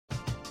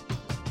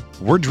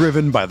We're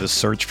driven by the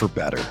search for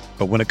better.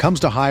 But when it comes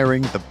to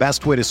hiring, the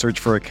best way to search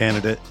for a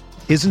candidate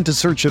isn't to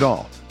search at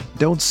all.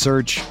 Don't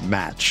search,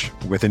 match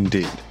with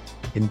Indeed.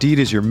 Indeed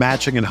is your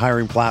matching and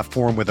hiring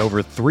platform with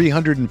over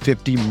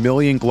 350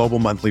 million global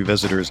monthly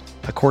visitors,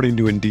 according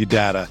to Indeed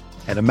data,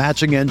 and a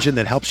matching engine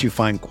that helps you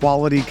find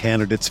quality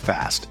candidates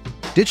fast.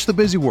 Ditch the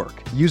busy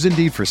work. Use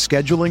Indeed for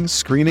scheduling,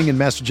 screening, and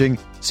messaging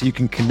so you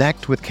can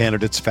connect with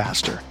candidates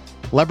faster.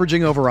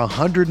 Leveraging over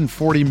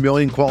 140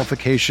 million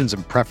qualifications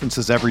and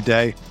preferences every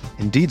day,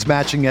 Indeed's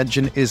matching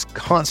engine is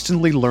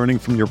constantly learning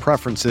from your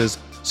preferences,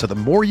 so the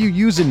more you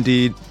use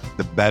Indeed,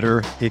 the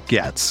better it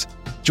gets.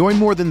 Join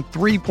more than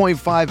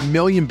 3.5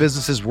 million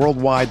businesses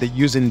worldwide that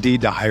use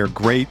Indeed to hire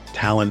great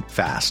talent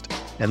fast.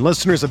 And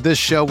listeners of this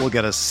show will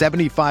get a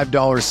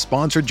 $75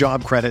 sponsored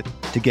job credit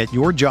to get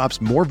your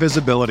jobs more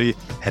visibility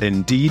at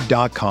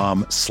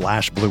Indeed.com/Blue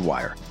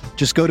Wire.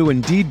 Just go to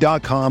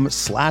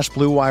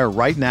Indeed.com/Blue Wire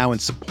right now and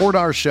support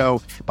our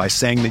show by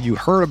saying that you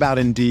heard about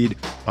Indeed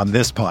on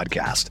this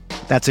podcast.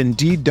 That's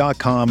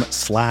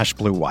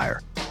Indeed.com/Blue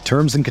Wire.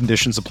 Terms and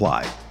conditions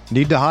apply.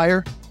 Need to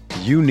hire?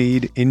 You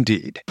need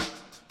Indeed.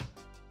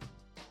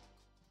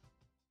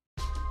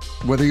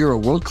 Whether you're a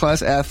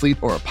world-class athlete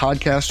or a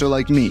podcaster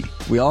like me,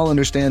 we all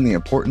understand the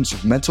importance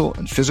of mental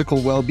and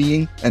physical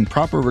well-being and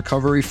proper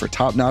recovery for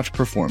top-notch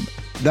performance.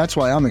 That's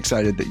why I'm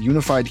excited that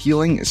Unified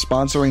Healing is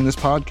sponsoring this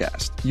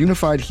podcast.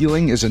 Unified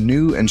Healing is a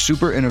new and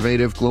super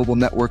innovative global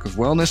network of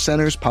wellness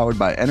centers powered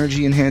by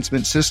Energy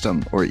Enhancement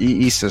System, or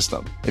EE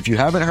System. If you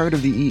haven't heard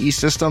of the EE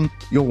System,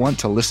 you'll want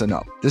to listen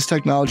up. This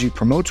technology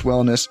promotes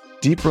wellness,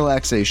 deep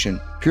relaxation,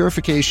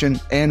 purification,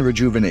 and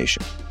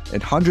rejuvenation.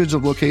 At hundreds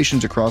of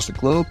locations across the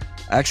globe,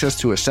 access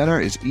to a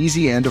center is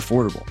easy and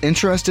affordable.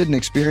 Interested in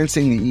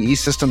experiencing the EE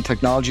System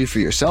technology for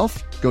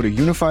yourself? Go to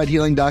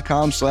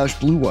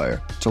unifiedhealing.com/Blue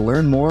Wire to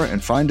learn more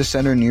and find a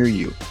center near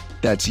you.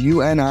 That's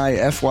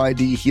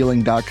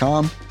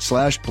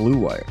UNIFYDhealing.com/Blue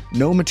Wire.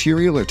 No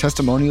material or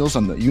testimonials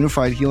on the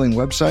Unified Healing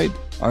website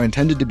are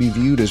intended to be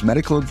viewed as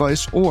medical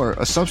advice or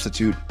a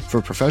substitute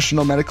for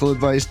professional medical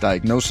advice,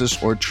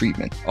 diagnosis, or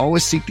treatment.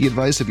 Always seek the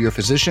advice of your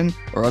physician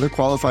or other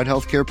qualified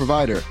healthcare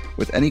provider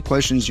with any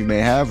questions you may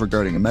have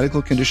regarding a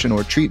medical condition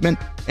or treatment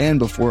and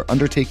before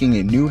undertaking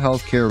a new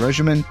healthcare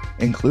regimen,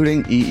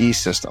 including EE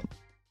System.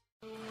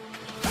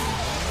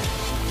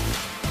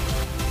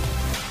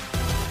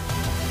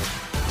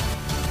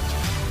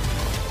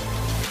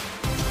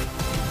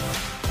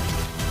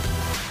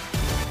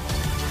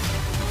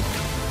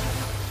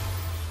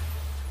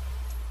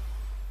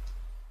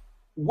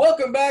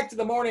 Welcome back to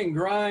the Morning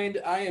Grind.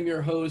 I am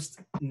your host,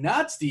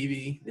 not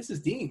Stevie. This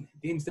is Dean.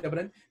 Dean stepping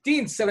in.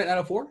 Dean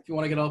 7904, if you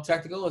want to get all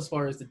technical as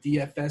far as the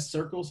DFS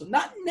circles.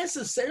 Not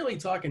necessarily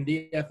talking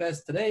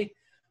DFS today.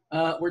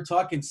 We're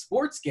talking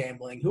sports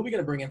gambling. Who are we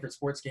going to bring in for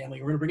sports gambling?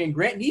 We're going to bring in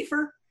Grant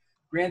Nefer.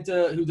 Grant,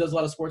 who does a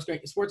lot of sports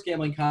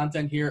gambling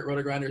content here at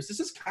RotoGrinders.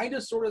 This is kind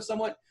of, sort of,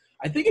 somewhat,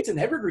 I think it's an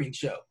evergreen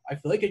show. I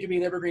feel like it could be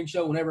an evergreen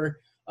show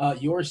whenever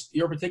your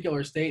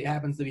particular state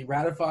happens to be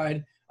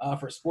ratified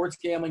for sports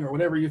gambling or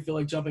whatever you feel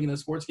like jumping into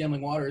sports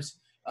gambling waters.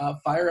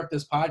 Fire up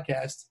this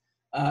podcast.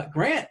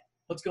 Grant,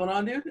 what's going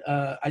on, dude?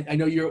 I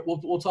know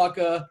we'll talk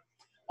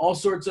all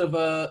sorts of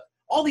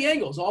all the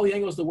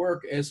angles to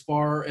work as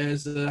far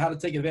as how to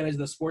take advantage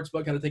of the sports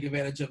book, how to take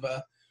advantage of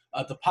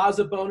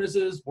deposit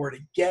bonuses, where to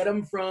get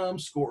them from,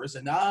 scores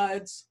and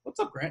odds. What's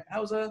up, Grant?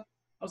 How's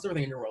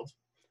everything in your world?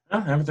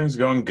 Everything's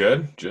going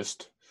good.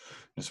 Just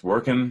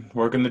working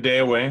the day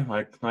away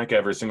like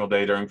every single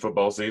day during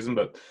football season,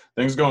 but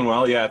things going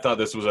well. Yeah, I thought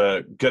this was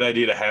a good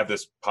idea to have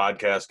this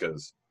podcast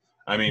because,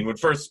 I mean, when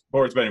sports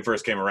betting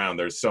first came around,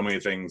 there's so many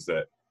things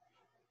that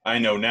I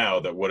know now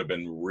that would have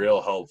been real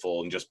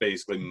helpful, and just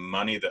basically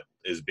money that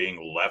is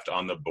being left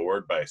on the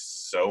board by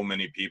so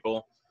many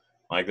people.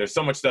 Like, there's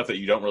so much stuff that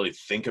you don't really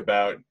think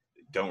about,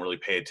 don't really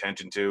pay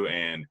attention to,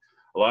 and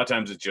a lot of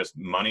times it's just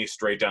money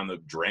straight down the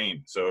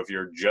drain. So if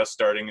you're just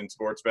starting in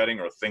sports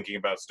betting or thinking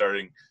about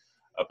starting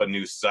up a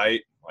new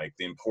site, like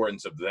the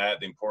importance of that,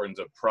 the importance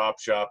of prop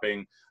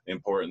shopping, the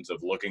importance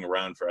of looking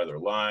around for other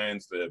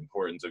lines, the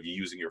importance of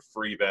using your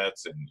free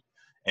bets and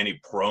any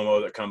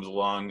promo that comes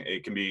along,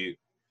 it can be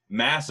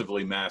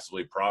massively,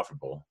 massively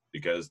profitable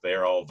because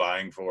they're all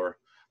vying for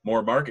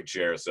more market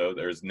share. So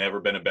there's never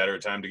been a better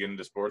time to get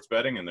into sports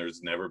betting, and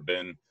there's never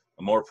been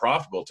a more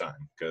profitable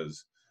time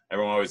because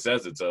everyone always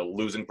says it's a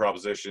losing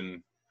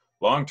proposition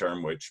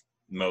long-term, which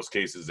in most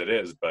cases it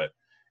is, but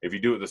if you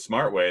do it the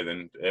smart way,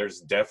 then there's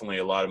definitely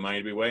a lot of money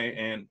to be made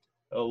and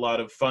a lot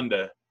of fun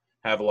to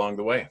have along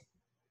the way.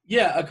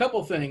 Yeah, a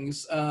couple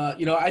things.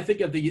 I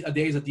think of the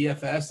days of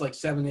DFS like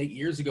 7-8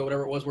 years ago,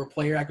 whatever it was, where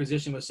player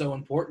acquisition was so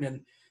important,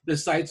 and the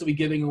sites would be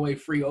giving away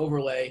free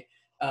overlay,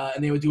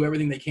 and they would do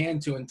everything they can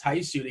to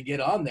entice you to get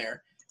on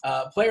there.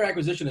 Player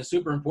acquisition is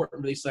super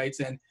important for these sites,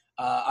 and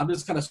I'm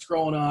just kind of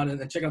scrolling on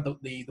and then checking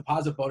out the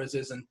deposit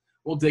bonuses, and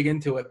we'll dig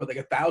into it. But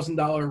like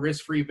 $1,000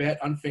 risk-free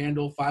bet on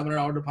FanDuel,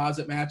 $500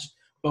 deposit match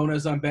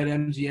bonus on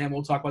BetMGM.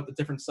 We'll talk about the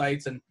different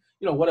sites and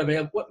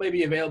what may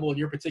be available in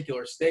your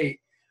particular state.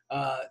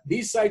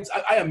 These sites,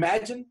 I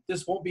imagine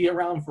this won't be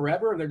around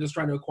forever. They're just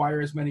trying to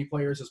acquire as many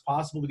players as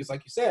possible because,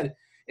 like you said,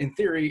 in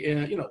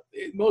theory,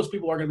 most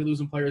people are going to be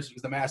losing players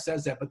because the math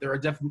says that. But there are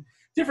different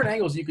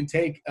angles you can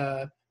take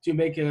to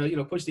make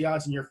push the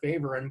odds in your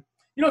favor. And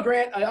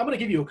Grant, I'm going to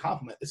give you a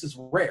compliment. This is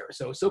rare,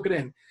 so soak it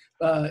in.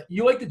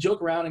 You like to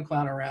joke around and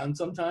clown around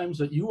sometimes,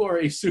 but you are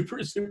a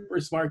super, super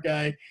smart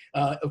guy.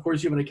 Of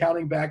course, you have an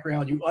accounting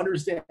background. You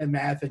understand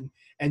math,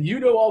 and you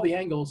know all the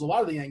angles, a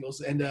lot of the angles.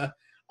 And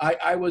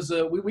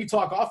we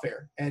talk off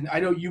air, and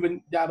I know you've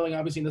been dabbling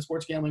obviously in the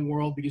sports gambling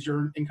world because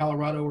you're in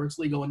Colorado where it's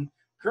legal, and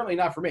currently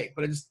not for me.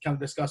 But I just kind of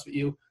discussed with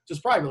you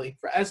just privately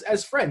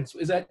as friends.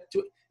 Is that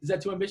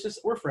too ambitious?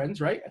 We're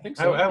friends, right? I think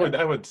so.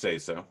 I would say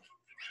so.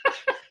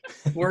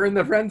 We're in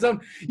the friend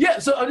zone. Yeah,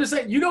 so I'm just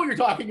saying, you know what you're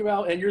talking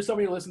about, and you're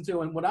somebody to listen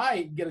to. And when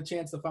I get a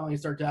chance to finally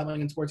start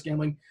dabbling in sports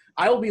gambling,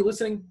 I will be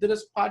listening to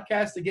this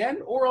podcast again,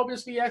 or I'll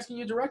just be asking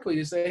you directly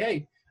to say,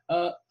 hey,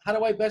 how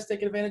do I best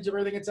take advantage of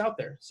everything that's out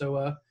there? So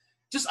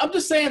I'm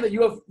just saying that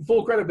you have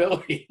full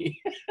credibility.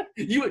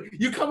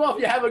 you come off,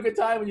 you have a good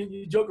time, and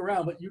you joke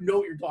around, but you know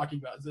what you're talking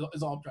about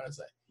is all I'm trying to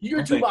say.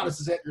 You're too modest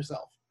to say it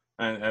yourself.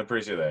 I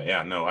appreciate that.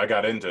 Yeah, no, I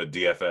got into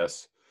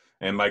DFS.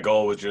 And my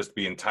goal was just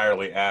be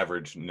entirely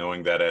average,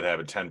 knowing that I'd have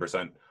a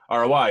 10%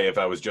 ROI if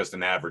I was just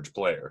an average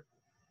player.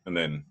 And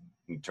then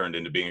it turned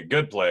into being a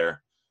good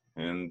player.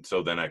 And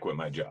so then I quit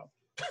my job.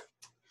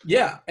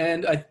 Yeah.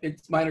 And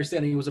it's my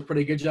understanding it was a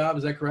pretty good job.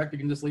 Is that correct? You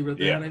can just leave it at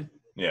that?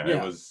 Yeah.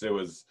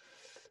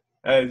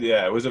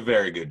 It was a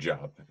very good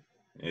job.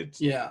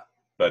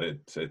 But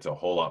it's a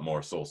whole lot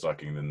more soul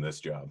sucking than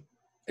this job.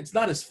 It's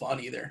not as fun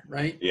either,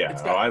 right? Yeah.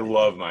 I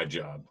love my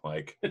job.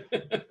 Like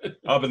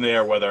up in the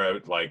air, whether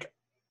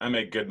I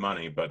make good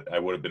money, but I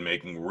would have been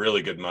making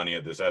really good money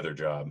at this other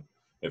job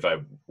if I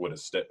would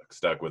have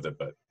stuck with it.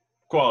 But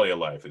quality of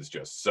life is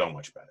just so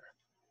much better.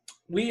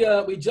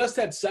 We just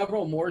had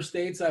several more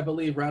states, I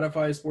believe,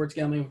 ratify sports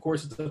gambling. Of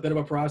course, it's a bit of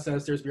a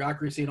process. There's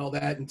bureaucracy and all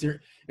that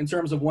in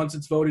terms of once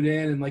it's voted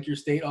in and like your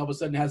state all of a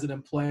sudden has it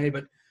in play.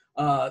 But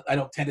I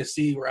know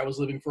Tennessee, where I was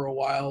living for a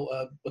while,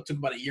 it took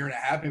about a year and a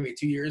half, maybe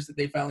 2 years that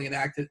they finally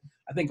enacted,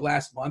 I think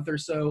last month or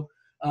so.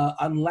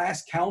 On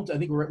last count, I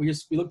think we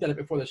looked at it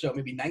before the show,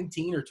 maybe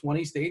 19 or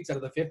 20 states out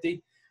of the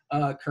 50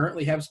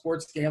 currently have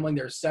sports gambling.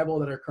 There are several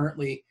that are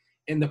currently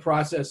in the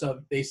process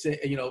of, they say,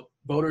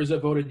 voters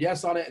have voted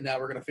yes on it, and now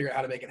we're going to figure out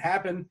how to make it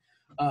happen.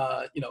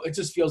 It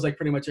just feels like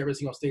pretty much every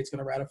single state's going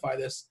to ratify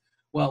this.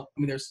 Well, I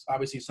mean, there's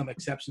obviously some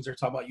exceptions. They're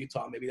talking about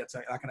Utah. Maybe that's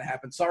not going to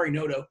happen. Sorry,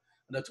 Noto,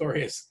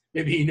 Notorious.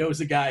 Maybe he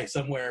knows a guy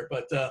somewhere.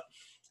 But,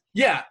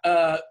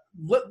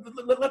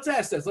 let's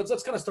ask this.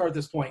 Let's kind of start at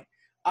this point.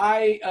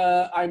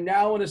 I'm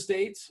now in a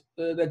state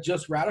that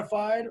just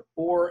ratified,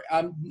 or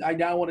I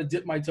now want to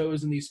dip my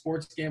toes in the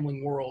sports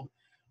gambling world.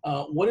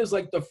 What is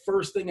like the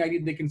first thing I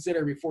need to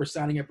consider before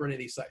signing up for any of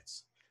these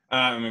sites?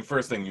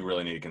 First thing you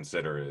really need to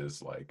consider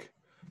is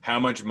how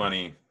much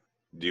money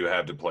do you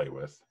have to play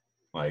with?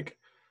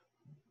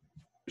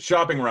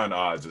 Shopping around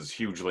odds is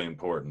hugely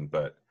important,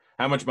 but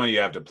how much money you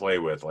have to play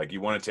with, you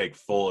want to take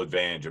full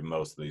advantage of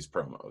most of these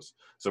promos.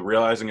 So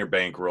realizing your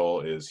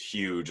bankroll is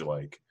huge.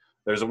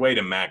 There's a way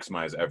to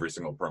maximize every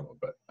single promo,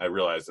 but I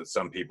realize that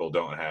some people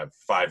don't have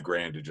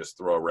 $5,000 to just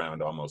throw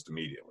around almost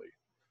immediately.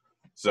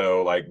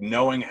 So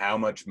knowing how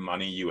much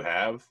money you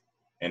have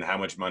and how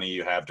much money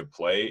you have to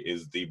play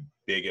is the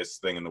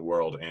biggest thing in the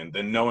world. And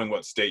then knowing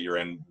what state you're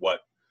in, what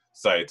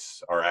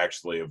sites are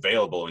actually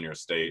available in your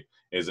state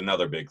is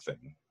another big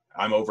thing.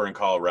 I'm over in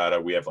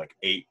Colorado. We have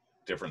 8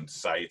 different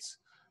sites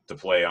to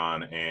play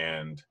on.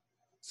 And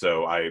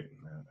so I'm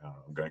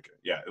going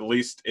to, at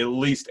least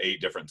 8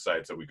 different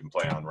sites that we can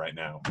play on right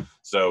now.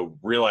 So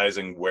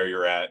realizing where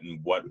you're at and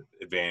what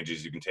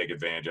advantages you can take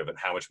advantage of and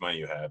how much money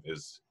you have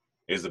is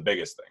the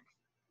biggest thing.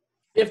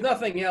 If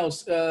nothing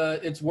else,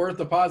 it's worth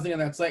depositing on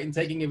that site and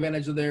taking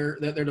advantage of their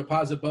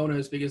deposit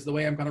bonus, because the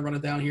way I'm kind of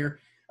running down here,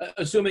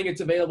 assuming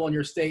it's available in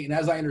your state, and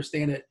as I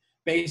understand it,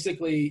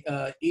 basically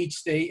each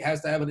state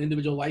has to have an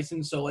individual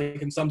license. So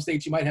in some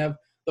states you might have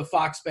the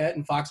Fox Bet,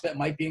 and Fox Bet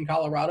might be in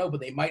Colorado,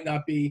 but they might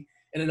not be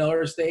in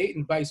another state,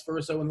 and vice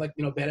versa. When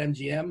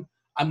BetMGM,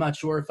 I'm not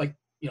sure if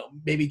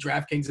maybe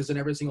DraftKings is in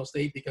every single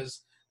state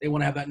because they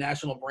want to have that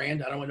national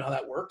brand. I don't know how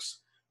that works.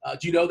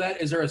 Do you know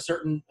that? Is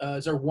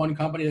there one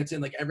company that's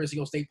in every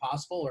single state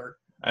possible? Or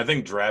I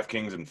think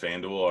DraftKings and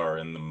FanDuel are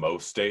in the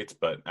most states,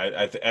 but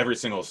every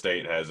single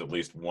state has at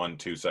least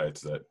 1-2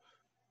 sites that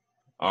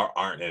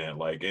aren't in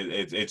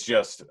it. It's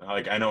just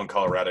I know in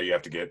Colorado you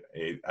have to get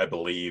I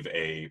believe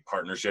a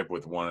partnership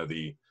with one of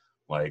the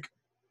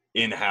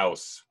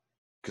in-house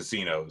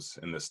casinos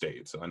in the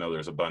state. So I know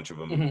there's a bunch of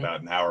them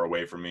about an hour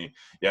away from me.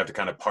 You have to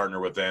kind of partner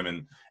with them,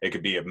 and it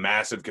could be a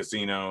massive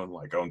casino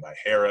owned by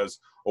Harrah's,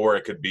 or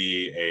it could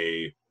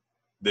be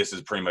this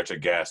is pretty much a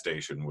gas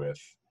station with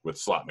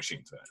slot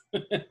machines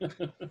in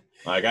it.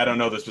 I don't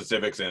know the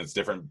specifics, and it's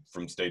different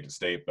from state to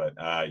state, but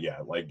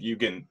you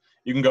can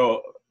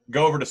go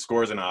over to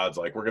Scores and Odds.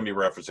 We're going to be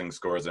referencing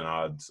Scores and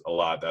Odds a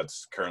lot.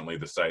 That's currently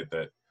the site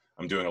that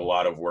I'm doing a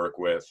lot of work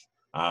with.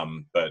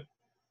 But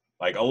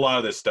like a lot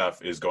of this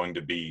stuff is going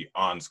to be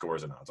on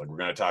Scores and Odds. Like we're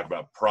going to talk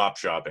about prop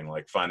shopping,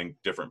 like finding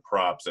different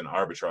props and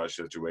arbitrage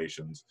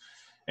situations.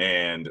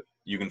 And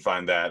you can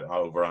find that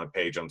over on a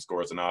page on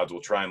Scores and Odds.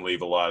 We'll try and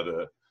leave a lot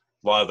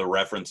of the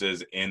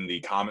references in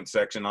the comment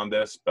section on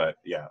this. But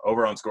yeah,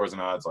 over on Scores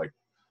and Odds, like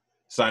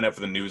sign up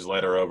for the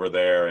newsletter over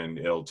there and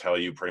it'll tell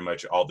you pretty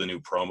much all the new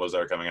promos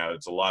that are coming out.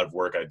 It's a lot of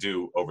work I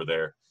do over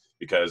there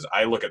because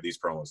I look at these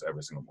promos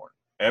every single morning.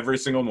 Every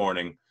single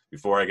morning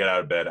before I get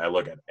out of bed, I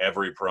look at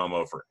every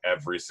promo for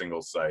every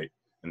single site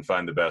and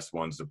find the best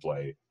ones to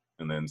play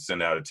and then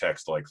send out a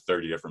text to like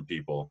 30 different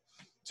people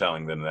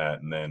telling them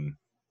that. And then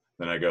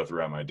I go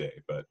throughout my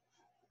day. But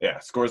yeah,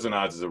 Scores and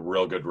Odds is a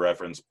real good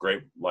reference.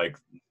 Great. Like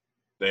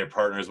they are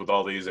partners with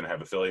all these and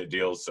have affiliate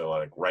deals. So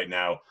like right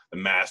now, the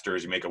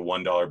Masters, you make a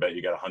 $1 bet,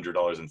 you got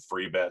 $100 in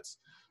free bets.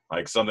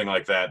 Like something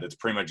like that that's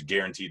pretty much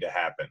guaranteed to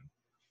happen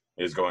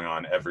is going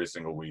on every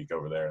single week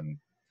over there. And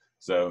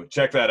so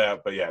check that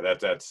out. But yeah,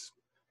 that's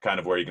kind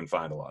of where you can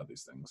find a lot of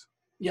these things.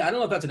 Yeah, I don't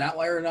know if that's an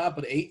outlier or not,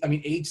 but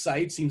 8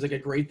 sites seems like a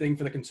great thing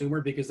for the consumer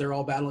because they're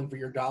all battling for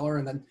your dollar.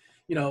 And then,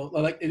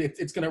 like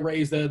it's going to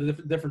raise the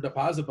different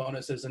deposit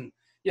bonuses. And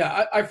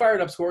yeah, I fired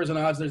up Scores and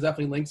Odds. There's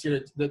definitely links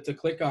here to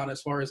click on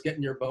as far as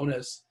getting your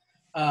bonus.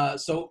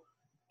 So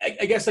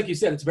I guess, like you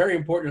said, it's very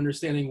important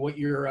understanding what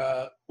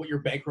your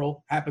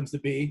bankroll happens to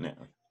be.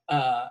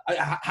 Yeah.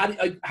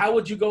 How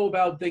would you go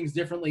about things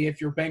differently if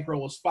your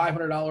bankroll was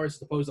 $500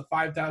 as opposed to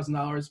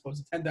 $5,000, as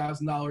opposed to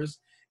 $10,000?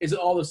 Is it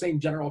all the same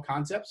general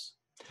concepts?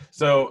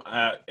 So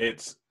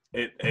it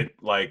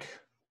like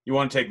you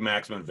want to take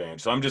maximum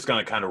advantage. So I'm just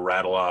going to kind of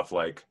rattle off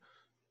like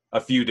a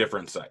few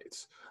different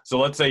sites. So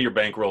let's say your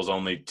bankroll is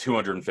only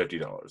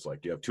 $250.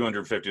 Like you have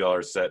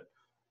 $250 set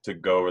to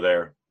go over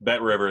there.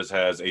 Bet Rivers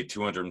has a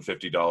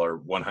 $250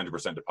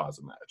 100%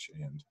 deposit match.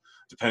 And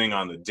depending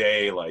on the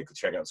day, like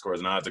check out Scores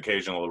and Odds,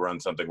 occasionally will run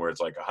something where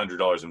it's like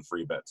 $100 in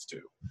free bets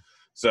too.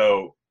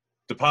 So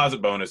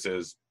deposit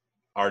bonuses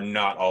are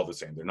not all the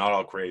same. They're not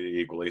all created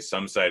equally.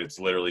 Some site, it's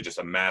literally just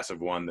a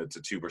massive one that's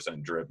a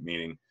 2% drip,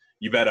 meaning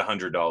you bet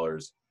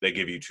 $100, they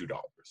give you $2.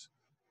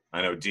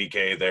 I know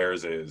DK,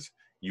 theirs is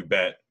you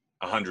bet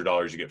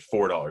 $100, you get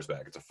 $4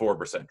 back. It's a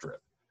 4% drip.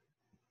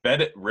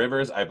 Bet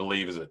Rivers, I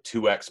believe, is a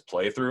 2x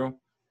playthrough,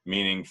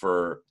 meaning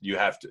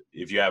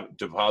if you have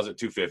deposit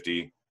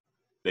 $250,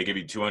 they give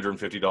you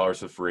 $250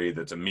 for free.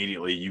 That's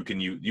immediately you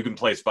can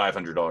place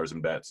 $500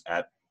 in bets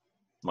at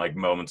like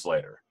moments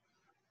later.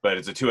 But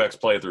it's a 2x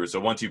playthrough. So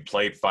once you've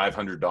played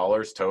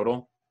 $500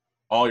 total,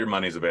 all your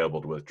money is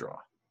available to withdraw.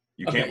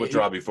 You can't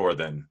withdraw before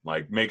then.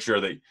 Like make sure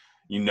that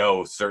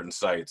certain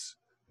sites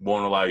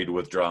won't allow you to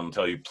withdraw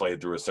until you've played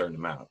through a certain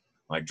amount.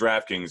 Like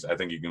DraftKings, I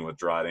think you can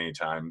withdraw at any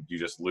time. You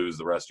just lose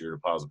the rest of your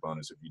deposit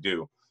bonus if you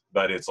do.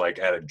 But it's like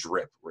at a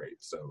drip rate.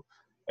 So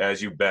as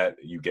you bet,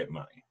 you get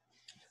money.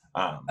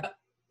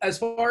 As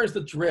far as the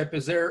drip,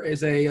 is there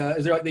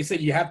like they say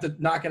you have to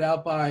knock it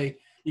out by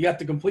 – you have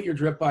to complete your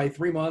drip by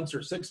 3 months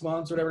or 6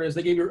 months or whatever it is.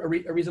 They gave you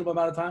a reasonable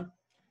amount of time?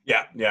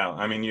 Yeah.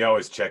 I mean, you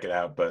always check it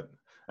out, but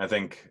I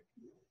think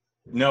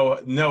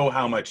know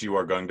how much you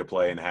are going to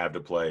play and have to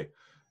play,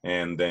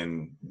 and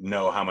then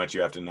know how much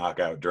you have to knock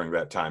out during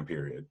that time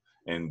period.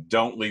 And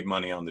don't leave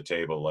money on the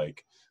table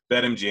like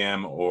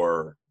BetMGM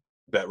or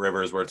Bet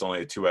Rivers where it's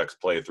only a 2x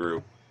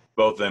playthrough.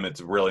 Both of them,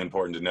 it's really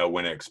important to know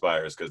when it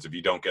expires because if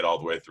you don't get all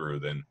the way through,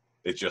 then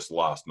it's just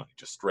lost money,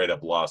 just straight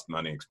up lost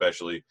money,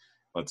 especially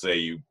let's say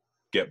you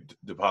get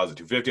deposit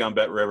 $250 on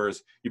Bet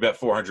Rivers, you bet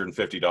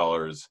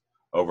 $450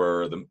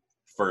 over the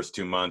first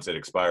 2 months. It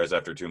expires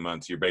after 2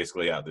 months. You're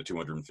basically out the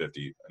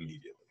 $250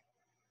 immediately.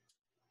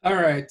 All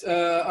right.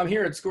 I'm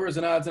here at Scores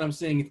and Odds, and I'm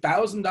seeing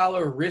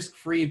 $1,000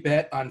 risk-free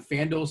bet on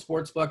FanDuel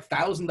Sportsbook,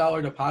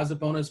 $1,000 deposit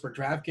bonus for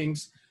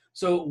DraftKings.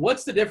 So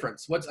what's the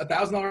difference? What's a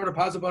 $1,000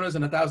 deposit bonus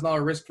and a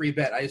 $1,000 risk-free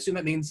bet? I assume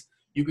that means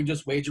you can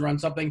just wager on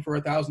something for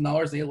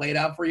 $1,000. They lay it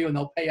out for you, and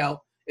they'll pay out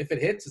if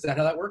it hits. Is that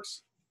how that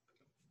works?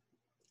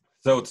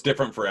 So it's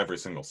different for every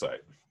single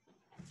site.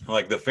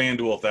 Like the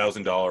FanDuel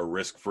 $1,000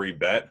 risk-free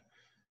bet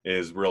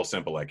is real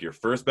simple. Like your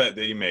first bet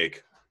that you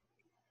make,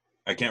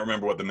 I can't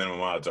remember what the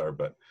minimum odds are,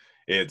 but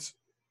it's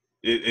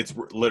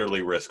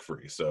literally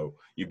risk-free. So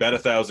you bet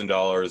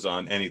 $1,000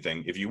 on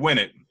anything. If you win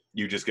it,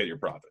 you just get your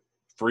profit.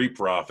 Free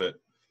profit,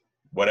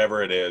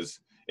 whatever it is.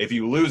 If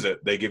you lose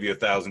it, they give you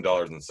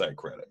 $1,000 in site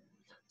credit.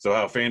 So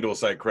how FanDuel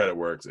site credit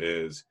works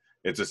is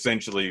it's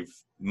essentially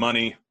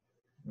money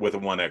with a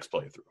 1x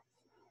playthrough.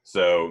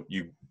 So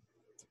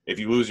if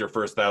you lose your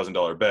first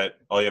 $1,000 bet,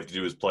 all you have to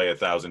do is play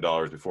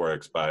 $1,000 before it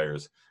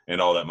expires, and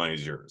all that money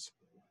is yours.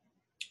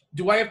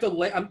 Do I have to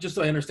lay? Just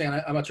so I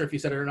understand, I'm not sure if you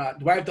said it or not.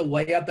 Do I have to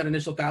lay out that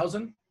initial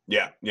 $1,000?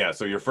 Yeah.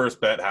 So your first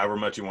bet, however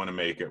much you want to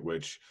make it,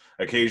 which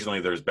occasionally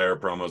there's better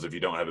promos if you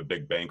don't have a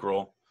big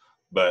bankroll.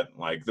 But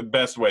like the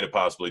best way to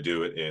possibly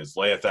do it is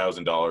lay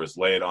 $1,000,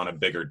 lay it on a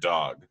bigger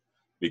dog,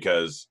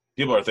 because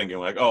people are thinking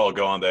like, oh, I'll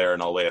go on there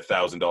and I'll lay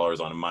 $1,000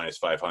 on a minus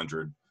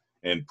 500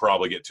 and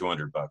probably get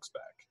 $200 back.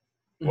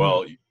 Mm-hmm.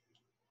 Well,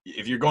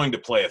 if you're going to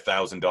play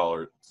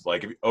 $1,000,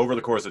 like over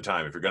the course of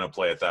time, if you're going to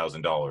play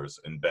 $1,000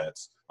 in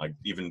bets, like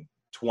even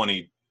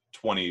 20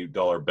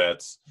 $20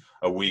 bets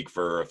a week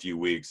for a few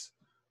weeks.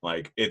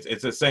 Like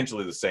it's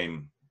essentially the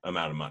same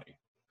amount of money.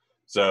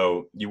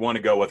 So you want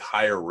to go with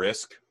higher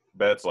risk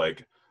bets,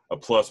 like a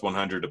plus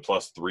 100 to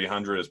plus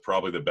 300 is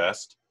probably the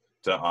best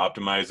to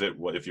optimize it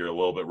if you're a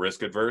little bit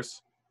risk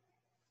adverse,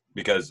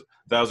 because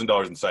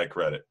 $1,000 in site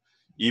credit,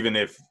 even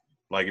if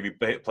you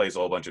place a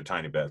whole bunch of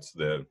tiny bets,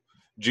 the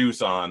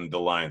juice on the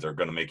lines are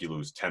going to make you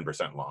lose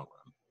 10% long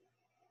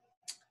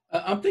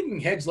run. I'm thinking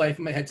Hedge Life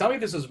in my head. Tell me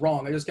if this is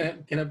wrong. I just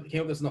came up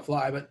with this on the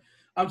fly, but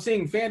I'm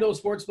seeing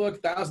FanDuel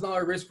Sportsbook,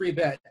 $1,000 risk-free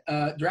bet.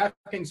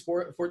 DraftKings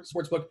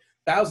Sportsbook,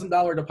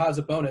 $1,000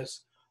 deposit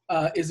bonus.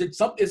 Is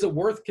it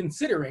worth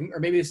considering, or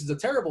maybe this is a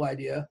terrible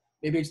idea,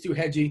 maybe it's too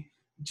hedgy,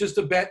 just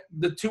to bet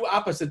the two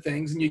opposite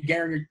things and you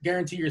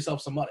guarantee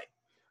yourself some money?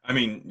 I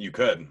mean, you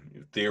could.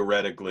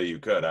 Theoretically, you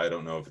could. I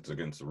don't know if it's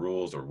against the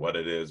rules or what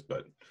it is,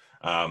 but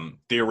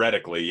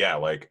theoretically, yeah,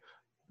 like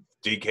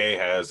DK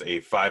has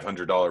a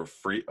 $500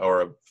 free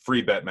or a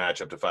free bet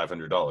match up to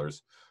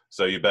 $500.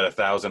 So you bet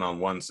 1,000 on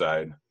one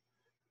side,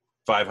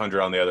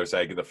 500 on the other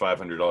side, get the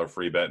 $500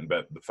 free bet and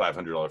bet the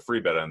 $500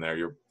 free bet on there.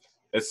 You're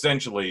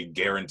essentially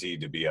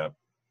guaranteed to be up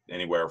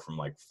anywhere from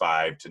like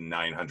 $500 to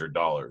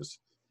 $900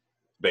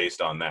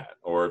 based on that.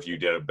 Or if you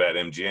did a bet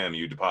MGM,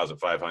 you deposit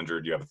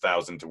 500, you have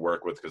 1,000 to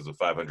work with because of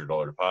the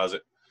 $500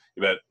 deposit.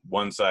 You bet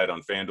one side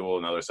on FanDuel,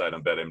 another side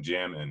on Bet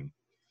MGM, and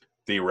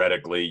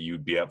theoretically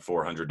you'd be up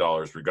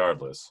 $400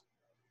 regardless.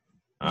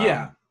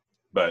 Yeah.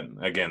 But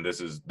again, this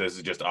is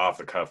just off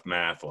the cuff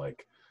math.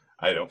 Like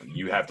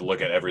you have to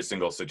look at every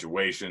single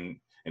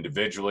situation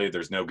individually.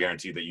 There's no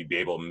guarantee that you'd be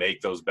able to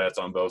make those bets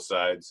on both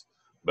sides.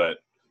 But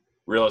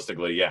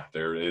realistically, yeah,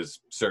 there is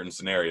certain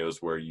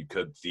scenarios where you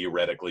could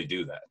theoretically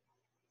do that.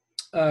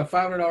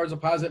 $500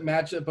 deposit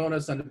match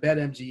bonus on the Bet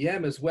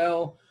MGM as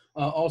well.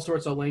 All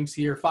sorts of links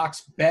here.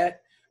 Fox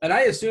Bet. And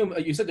I assume,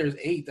 you said there's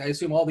 8. I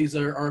assume all these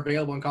are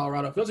available in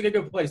Colorado. It feels like a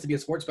good place to be a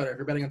sports bettor if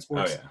you're betting on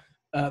sports. Oh,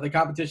 yeah. The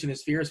competition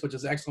is fierce, which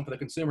is excellent for the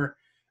consumer.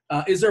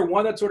 Is there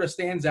one that sort of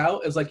stands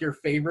out as like your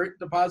favorite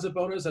deposit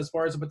bonus as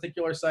far as a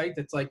particular site?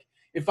 It's like,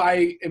 if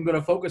I am going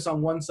to focus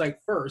on one site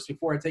first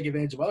before I take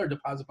advantage of other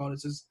deposit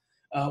bonuses,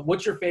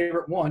 what's your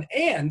favorite one?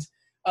 And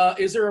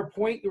is there a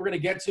point we're going to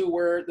get to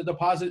where the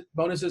deposit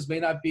bonuses may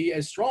not be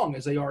as strong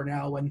as they are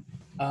now when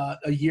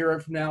a year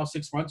from now,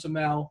 6 months from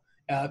now?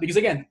 Because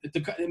again,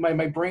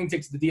 my brain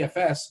takes the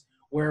DFS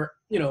where,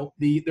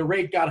 the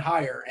rate got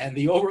higher and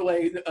the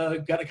overlay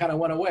kind of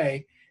went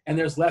away and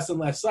there's less and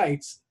less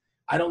sites.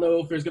 I don't know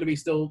if there's going to be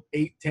still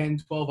 8, 10,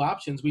 12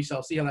 options. We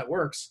shall see how that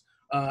works.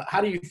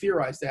 How do you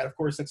theorize that? Of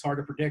course, it's hard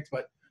to predict,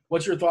 but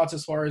what's your thoughts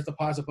as far as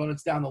deposit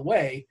bonus down the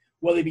way?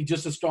 Will they be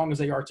just as strong as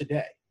they are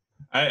today?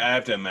 I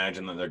have to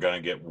imagine that they're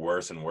going to get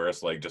worse and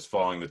worse. Like just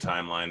following the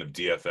timeline of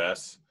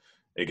DFS,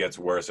 it gets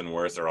worse and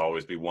worse. There'll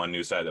always be one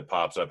new site that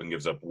pops up and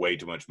gives up way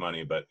too much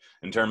money. But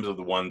in terms of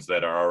the ones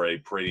that are already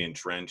pretty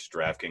entrenched,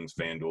 DraftKings,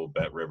 FanDuel,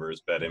 BetRivers,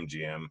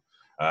 BetMGM,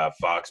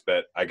 Fox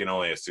Bet, I can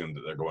only assume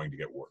that they're going to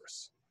get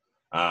worse.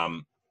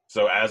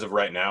 So as of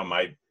right now,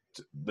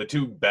 the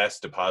two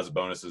best deposit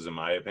bonuses, in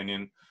my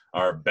opinion,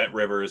 are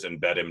BetRivers and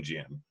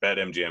BetMGM.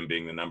 BetMGM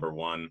being the number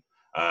one.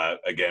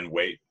 Again,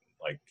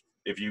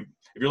 if you're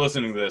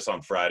listening to this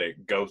on Friday,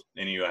 go,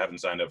 and you haven't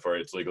signed up for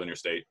it, it's legal in your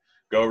state.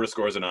 Go over to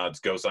Scores and Odds,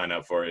 go sign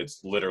up for it.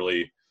 It's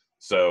literally,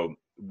 so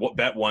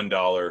bet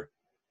 $1,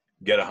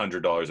 get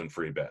 $100 in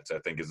free bets, I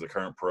think is the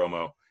current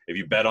promo. If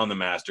you bet on the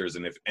Masters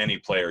and if any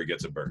player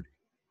gets a birdie.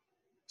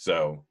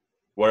 So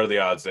what are the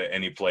odds that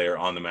any player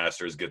on the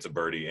Masters gets a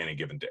birdie any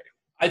given day?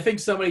 I think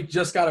somebody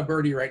just got a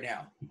birdie right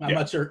now. I'm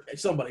not sure.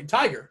 Somebody.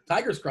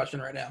 Tiger's crushing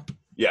right now.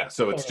 Yeah,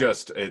 so it's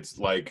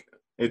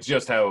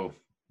just how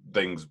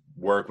things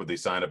work with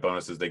these sign-up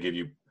bonuses. They give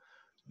you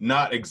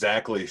not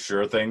exactly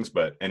sure things,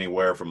 but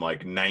anywhere from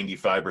like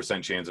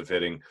 95% chance of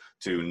hitting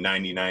to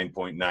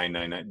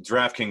 99.999.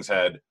 DraftKings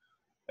had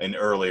an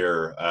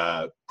earlier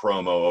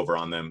promo over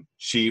on them.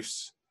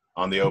 Chiefs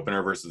on the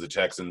opener versus the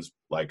Texans,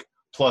 like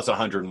plus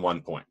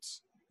 101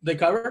 points. They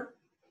cover?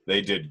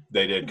 They did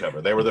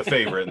cover. They were the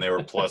favorite, and they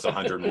were plus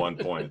 101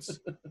 points.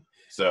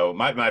 So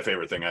my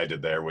favorite thing I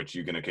did there, which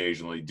you can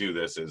occasionally do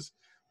this, is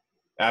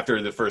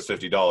after the first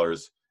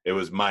 $50, it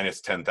was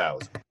minus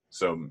 10,000.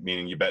 So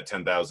meaning you bet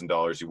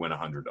 $10,000, you win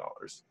 $100.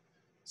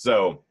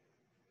 So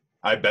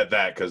I bet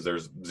that because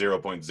there's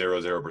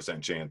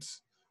 0.00%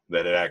 chance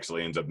that it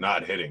actually ends up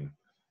not hitting.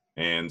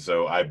 And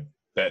so I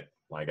bet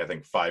I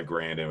think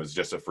 $5,000, and it was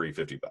just a free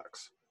 $50.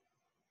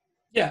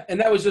 Yeah, and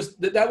that was just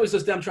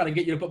them trying to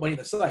get you to put money in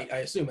the site. I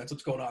assume that's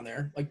what's going on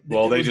there.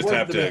 They just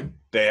have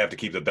to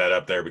keep the bet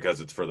up there because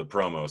it's for the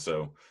promo,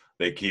 so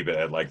they keep it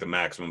at the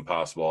maximum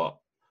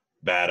possible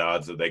bad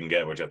odds that they can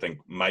get, which I think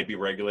might be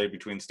regulated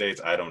between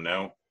states. I don't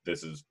know.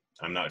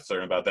 I'm not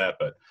certain about that,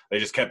 but they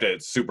just kept it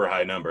at super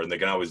high number, and they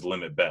can always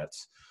limit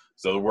bets.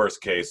 So the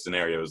worst case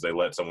scenario is they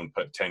let someone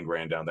put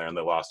 $10,000 down there and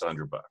they lost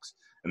 $100,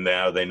 and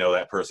now they know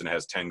that person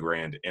has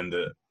 $10,000 in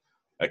the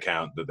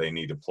account that they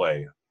need to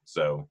play.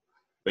 So.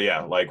 But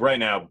yeah, right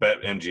now,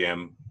 Bet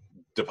MGM,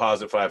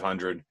 deposit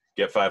 $500,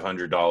 get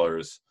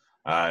 $500.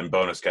 and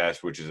bonus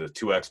cash, which is a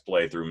 2x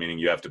playthrough, meaning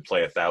you have to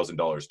play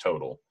 $1,000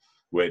 total,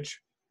 which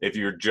if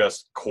you're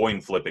just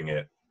coin flipping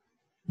it,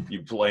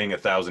 you playing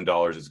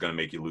 $1,000 is going to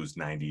make you lose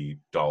 $90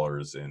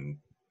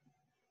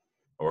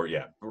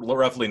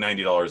 roughly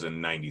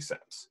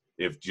 $90.90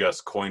 if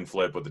just coin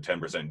flip with the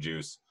 10%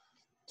 juice.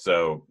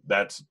 So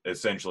that's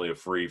essentially a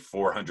free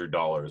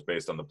 $400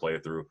 based on the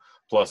playthrough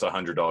plus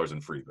 $100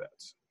 in free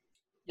bets.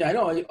 Yeah, I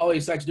know all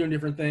these sites are doing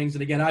different things.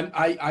 And again,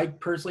 I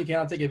personally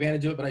cannot take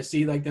advantage of it, but I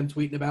see like them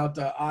tweeting about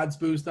odds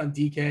boost on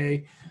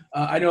DK.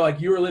 I know like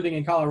you were living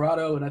in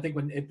Colorado, and I think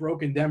when it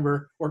broke in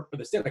Denver, or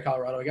the state of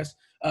Colorado, I guess,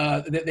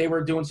 they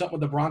were doing something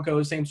with the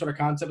Broncos, same sort of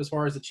concept as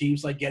far as the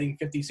Chiefs, like getting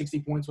 50,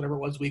 60 points, whatever it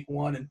was, week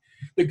one. And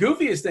the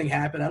goofiest thing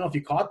happened, I don't know if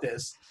you caught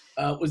this,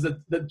 was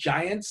the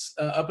Giants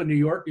up in New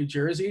York, New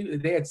Jersey.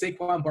 They had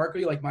Saquon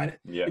Barkley like mine,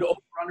 over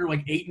under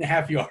like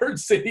 8.5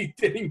 yards, and he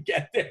didn't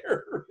get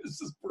there.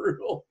 This is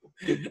brutal.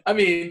 I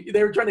mean,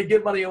 they were trying to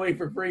give money away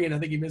for free, and I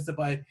think he missed it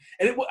by.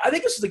 And I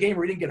think this was a game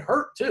where he didn't get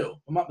hurt too.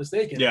 If I'm not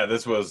mistaken. Yeah,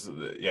 this was.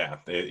 Yeah,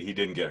 he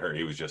didn't get hurt.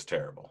 He was just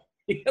terrible.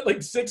 He had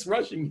like 6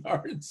 rushing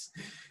yards.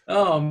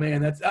 Oh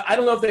man, that's. I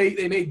don't know if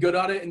they made good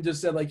on it and just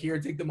said like, here,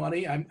 take the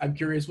money. I'm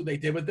curious what they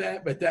did with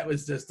that, but that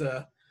was just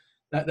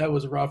that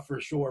was rough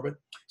for sure. But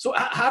so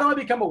how do I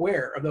become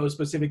aware of those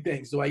specific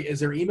things? Is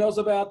there emails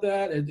about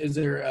that? Is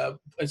there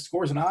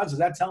scores and odds? Does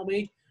that tell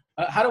me?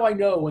 How do I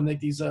know when like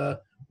these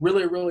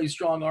really, really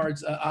strong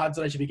odds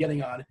that I should be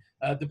getting on,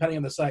 depending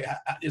on the site?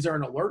 Is there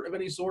an alert of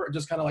any sort, or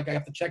just kind of like I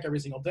have to check every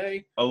single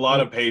day? A lot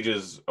of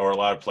pages or a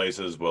lot of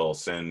places will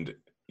send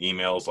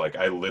emails. Like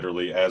I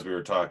literally, as we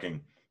were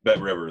talking,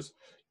 Bet Rivers,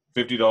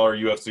 $50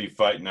 UFC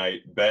fight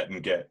night, bet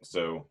and get.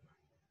 So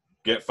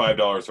get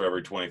 $5 for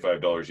every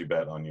 $25 you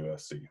bet on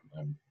UFC.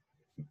 I'm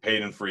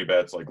paid in free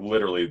bets. Like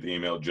literally the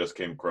email just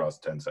came across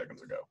 10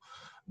 seconds ago.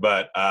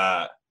 But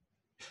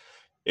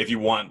if you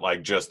want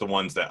like just the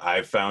ones that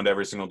I've found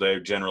every single day,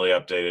 generally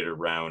updated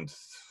around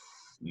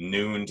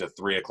noon to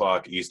 3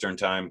 o'clock Eastern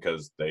time,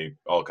 because they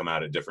all come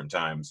out at different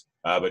times.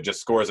 But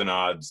just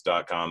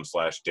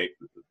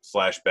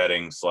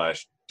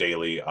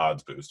scoresandodds.com/betting/daily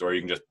odds boost, or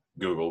you can just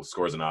Google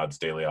scores and odds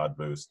daily odd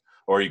boost,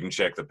 or you can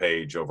check the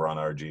page over on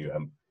RG.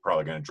 I'm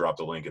probably going to drop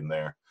the link in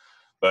there.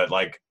 But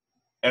like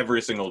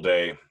every single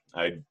day,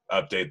 I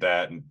update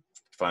that and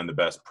find the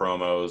best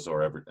promos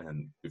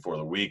and before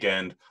the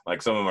weekend.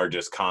 Like some of them are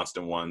just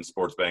constant ones.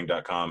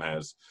 Sportsbetting.com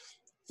has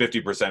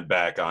 50%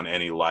 back on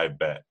any live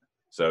bet.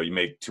 So you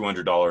make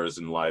 $200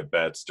 in live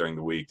bets during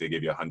the week, they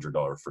give you a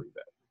 $100 free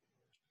bet.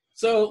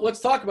 So let's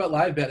talk about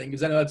live betting,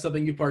 because I know that's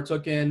something you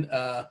partook in.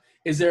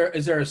 Is there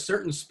a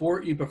certain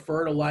sport you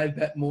prefer to live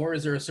bet more?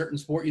 Is there a certain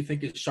sport you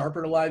think is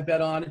sharper to live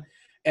bet on?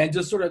 And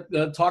just sort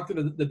of talk to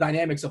the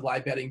dynamics of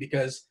live betting,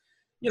 because,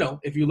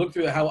 if you look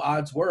through how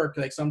odds work,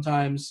 like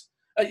sometimes,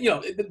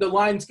 the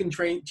lines can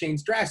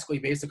change drastically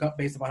based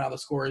upon how the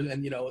score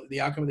and,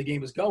 the outcome of the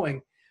game is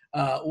going.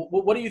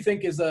 What do you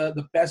think is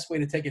the best way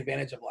to take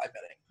advantage of live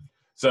betting?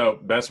 So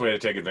best way to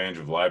take advantage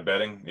of live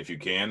betting, if you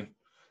can,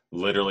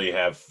 literally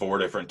have 4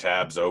 different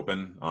tabs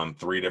open on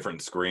 3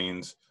 different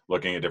screens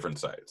looking at different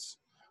sites.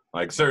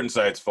 Like certain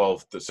sites follow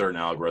certain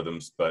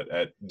algorithms, but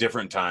at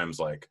different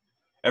times, like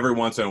every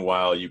once in a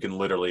while, you can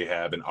literally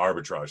have an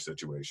arbitrage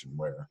situation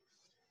where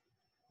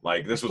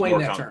like this Explain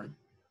was more that term.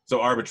 So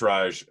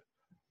arbitrage.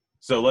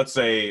 So let's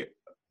say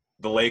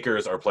the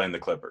Lakers are playing the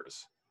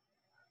Clippers.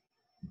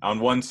 On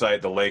one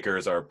side, the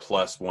Lakers are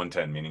plus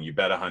 110, meaning you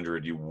bet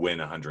 100, you win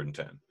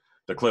 110.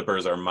 The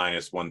Clippers are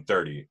minus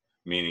 130,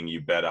 meaning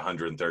you bet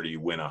 130, you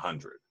win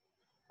 100.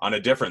 On a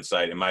different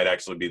site, it might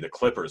actually be the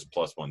Clippers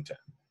plus 110.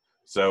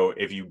 So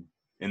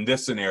in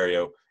this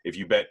scenario, if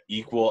you bet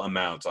equal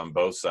amounts on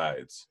both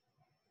sides,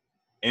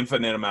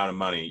 infinite amount of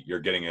money, you're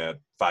getting a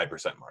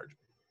 5% margin.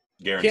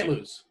 Guaranteed. Can't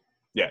lose.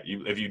 Yeah,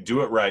 if you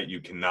do it right,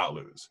 you cannot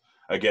lose.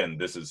 Again,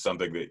 this is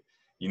something that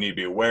you need to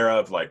be aware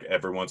of. Like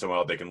every once in a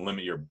while, they can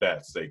limit your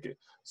bets.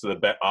 So the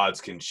bet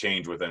odds can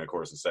change within a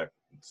course of seconds.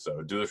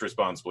 So do this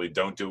responsibly.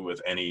 Don't do it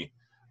with any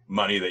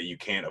money that you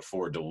can't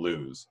afford to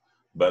lose.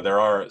 But there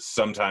are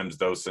sometimes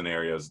those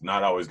scenarios.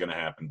 Not always going to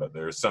happen, but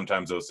there's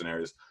sometimes those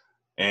scenarios.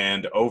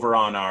 And over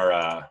on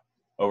our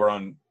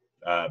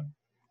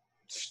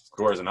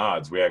Scores and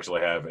Odds, we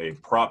actually have a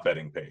prop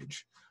betting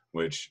page,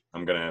 which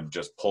I'm going to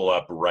just pull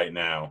up right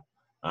now.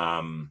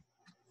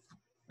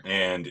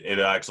 And it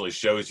actually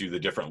shows you the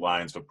different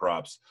lines for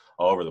props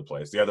all over the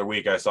place. The other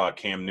week, I saw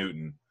Cam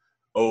Newton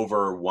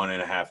over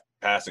 1.5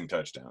 passing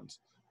touchdowns.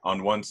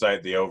 On one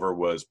site, the over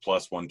was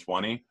plus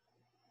 120.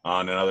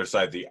 On another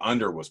side, the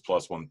under was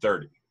plus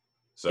 130.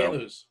 So, can't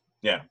lose.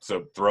 Yeah,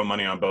 so throw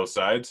money on both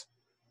sides,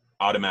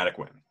 automatic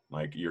win.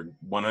 Like you're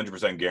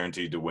 100%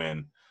 guaranteed to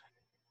win.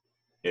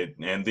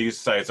 And these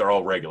sites are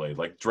all regulated.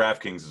 Like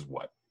DraftKings is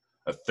what?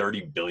 A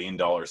 $30 billion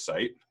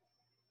site?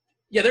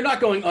 Yeah, they're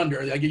not going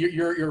under. Like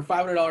your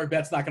 $500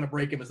 bet's not going to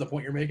break him. Is the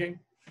point you're making?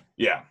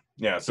 Yeah.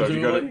 So if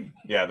you go to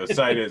the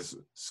site is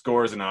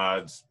Scores and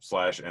Odds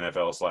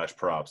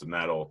 /NFL/props, and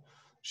that'll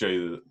show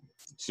you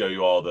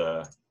all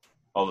the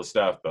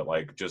stuff. But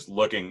like just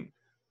looking,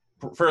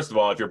 first of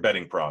all, if you're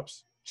betting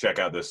props, check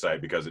out this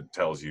site because it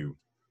tells you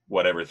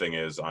what everything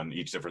is on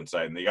each different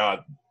site. And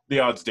the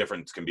odds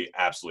difference can be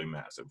absolutely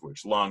massive,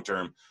 which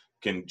long-term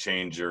can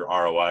change your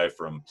ROI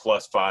from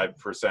plus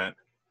 5%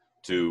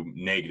 to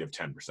negative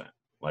 10%.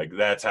 Like,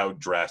 that's how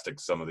drastic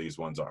some of these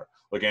ones are.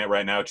 Looking at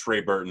right now, Trey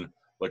Burton,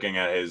 looking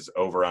at his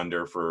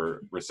over-under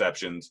for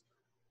receptions,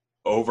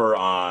 over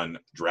on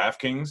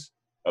DraftKings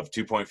of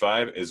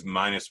 2.5 is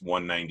minus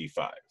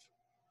 195.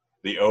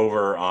 The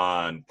over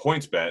on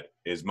PointsBet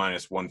is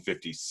minus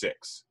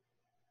 156.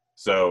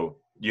 So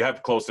you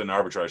have close to an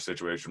arbitrage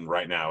situation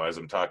right now as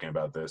I'm talking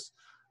about this,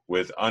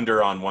 with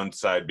under on one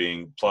side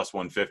being plus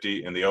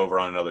 150 and the over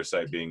on another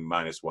side being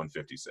minus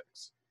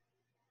 156.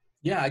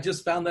 Yeah, I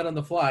just found that on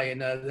the fly,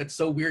 and that's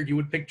so weird. You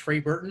would pick Trey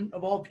Burton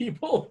of all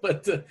people,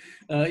 but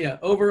yeah,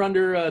 over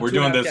under. We're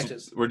doing this.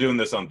 Catches. We're doing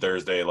this on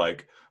Thursday.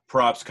 Like,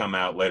 props come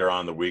out later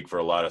on in the week for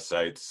a lot of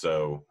sites,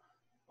 so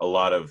a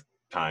lot of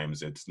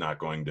times it's not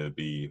going to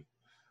be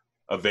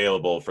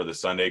available for the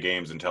Sunday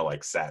games until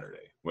like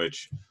Saturday,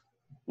 which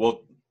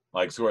will,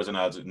 like, Scores and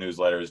Odds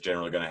newsletter is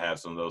generally going to have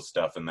some of those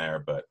stuff in there.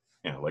 But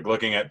like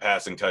looking at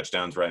passing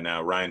touchdowns right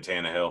now, Ryan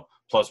Tannehill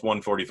plus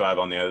 145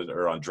 on the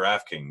other on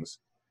DraftKings,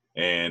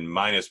 and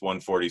minus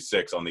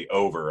 146 on the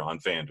over on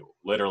FanDuel.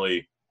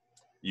 Literally,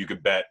 you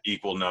could bet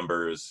equal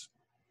numbers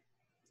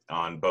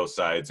on both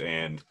sides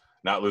and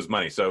not lose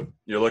money. So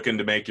you're looking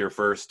to make your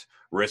first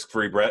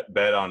risk-free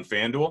bet on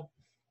FanDuel,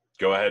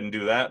 go ahead and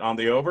do that on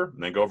the over,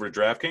 and then go over to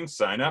DraftKings,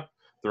 sign up,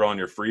 throw on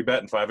your free bet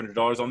and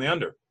 $500 on the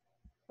under.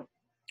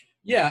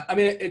 Yeah, I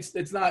mean,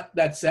 it's not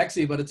that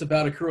sexy, but it's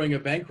about accruing a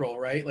bankroll,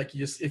 right? Like,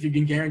 if you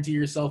can guarantee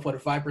yourself a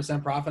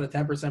 5% profit, a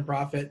 10%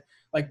 profit,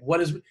 like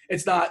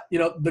it's not,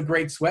 the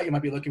great sweat you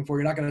might be looking for.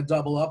 You're not going to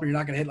double up, or you're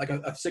not going to hit like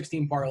a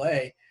 16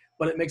 parlay,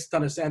 but it makes a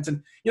ton of sense.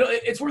 And,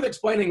 it's worth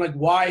explaining, like,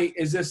 why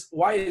is this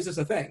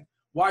a thing?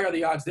 Why are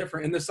the odds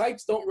different? And the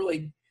sites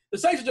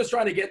are just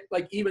trying to get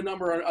like even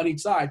number on each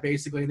side,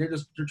 basically. And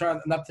they're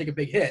trying not to take a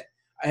big hit.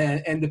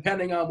 And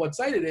depending on what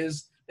site it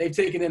is, they've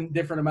taken in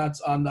different amounts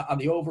on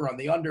the over, on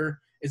the under.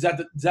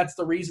 That's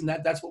the reason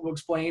that's what will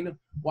explain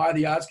why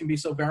the odds can be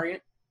so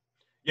variant?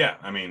 Yeah,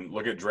 I mean,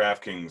 look at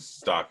DraftKings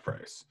stock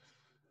price.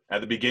 At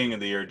the beginning of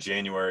the year,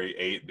 January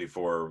 8th,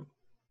 before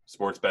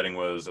sports betting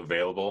was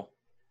available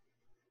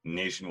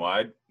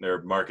nationwide,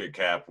 their market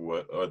cap,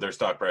 their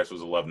stock price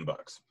was $11.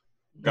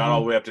 Got all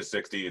the way up to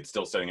 60. It's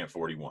still sitting at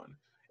 41.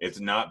 It's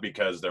not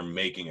because they're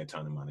making a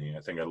ton of money. I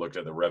think I looked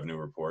at the revenue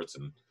reports,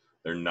 and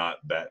they're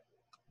not that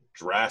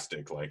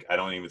drastic. Like, I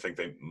don't even think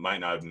they might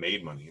not have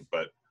made money,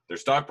 but their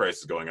stock price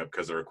is going up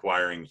because they're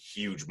acquiring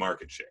huge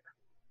market share.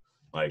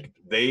 Like,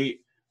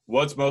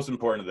 what's most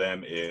important to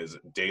them is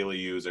daily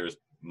users,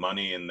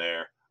 money in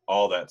there,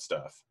 all that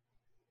stuff.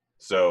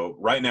 So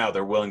right now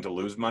they're willing to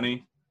lose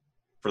money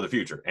for the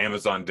future.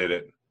 Amazon did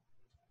it.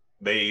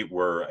 They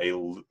were a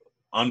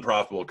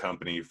unprofitable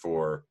company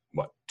for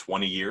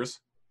 20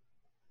 years,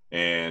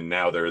 and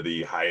now they're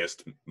the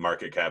highest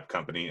market cap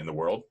company in the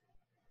world.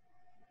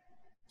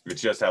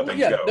 It's just how things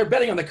go. They're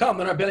betting on the come.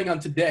 They're not betting on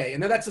today.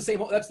 And then that's the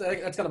same. That's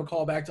kind of a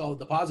callback to all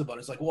the deposit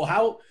bonus. Like, well,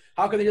 how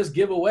can they just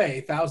give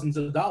away thousands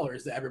of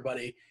dollars to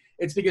everybody?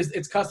 It's because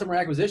it's customer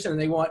acquisition,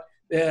 and they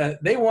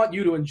want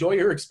you to enjoy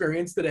your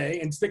experience today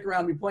and stick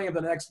around and be playing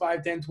for the next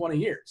 5, 10, 20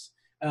 years.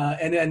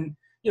 And then,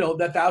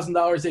 that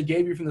 $1,000 they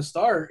gave you from the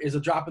start is a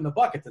drop in the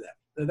bucket to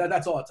them.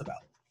 That's all it's about.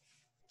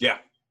 Yeah,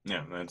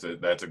 that's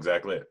it. That's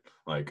exactly it.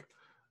 Like,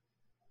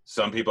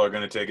 some people are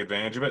going to take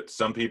advantage of it.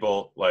 Some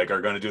people are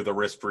going to do the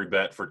risk-free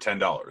bet for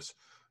 $10.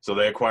 So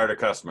they acquired a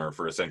customer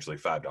for essentially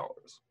 $5.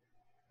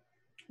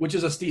 Which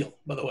is a steal,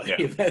 by the way. Yeah.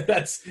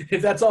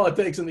 If that's all it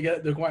takes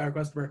to acquire a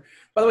customer.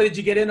 By the way, did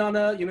you get in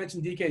on you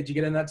mentioned DK? Did you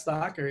get in that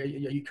stock, or are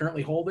you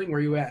currently holding? Where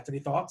are you at? Any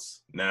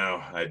thoughts?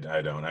 No, I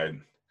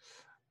don't.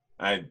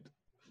 I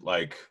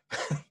like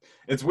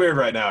it's weird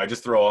right now. I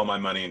just throw all my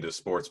money into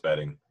sports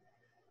betting,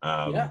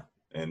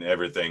 and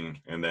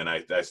everything, and then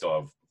I still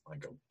have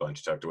like a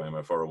bunch tucked away in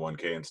my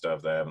 401k and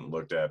stuff that I haven't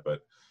looked at,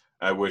 but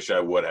I wish I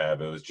would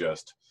have. It was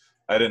just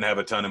I didn't have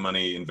a ton of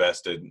money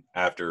invested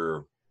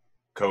after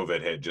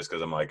COVID hit, just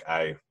because I'm like,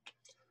 I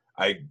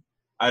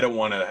don't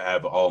want to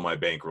have all my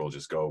bankroll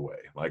just go away.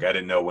 Like, I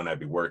didn't know when I'd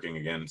be working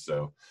again,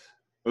 so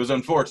it was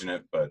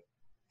unfortunate, but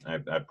I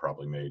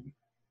probably made,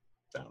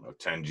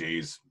 10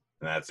 G's,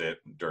 and that's it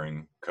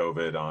during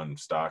COVID on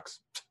stocks.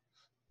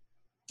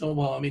 Oh,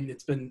 well, I mean,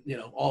 it's been,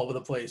 all over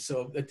the place.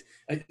 So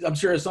I'm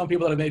sure there's some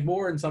people that have made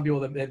more and some people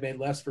that have made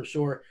less, for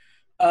sure.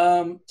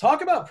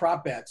 Talk about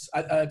prop bets.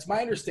 It's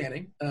my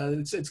understanding,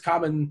 it's a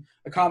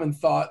common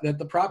thought that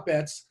the prop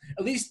bets,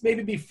 at least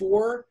maybe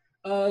before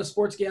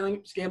sports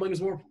gambling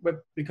has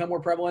become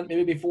more prevalent,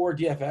 maybe before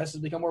DFS has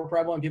become more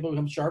prevalent, people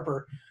become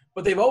sharper.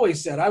 But they've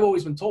always said, I've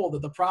always been told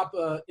that the prop,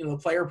 the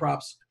player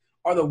props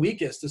are the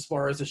weakest as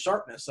far as the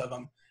sharpness of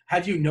them.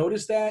 Have you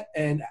noticed that?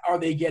 And are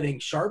they getting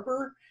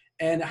sharper?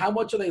 And how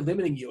much are they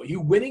limiting you? Are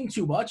you winning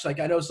too much? Like,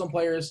 I know some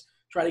players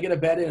try to get a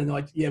bet in and they're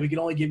like, yeah, we can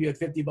only give you at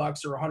 $50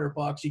 or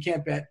 $100. You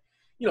can't bet,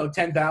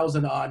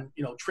 10,000 on,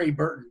 Trey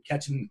Burton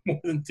catching more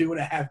than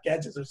 2.5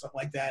 catches or something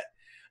like that.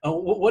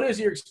 What is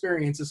your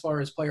experience as far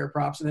as player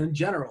props and in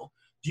general?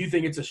 Do you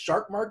think it's a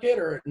sharp market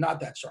or not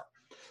that sharp?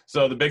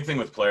 So the big thing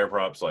with player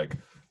props, like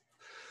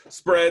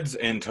spreads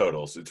and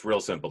totals, it's real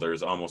simple.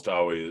 There's almost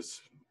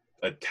always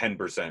a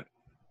 10%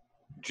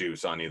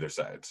 juice on either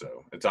side.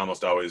 So it's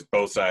almost always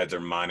both sides are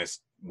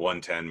minus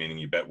 110, meaning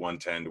you bet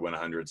 110 to win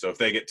 100. So if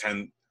they get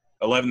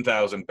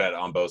 11,000 bet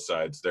on both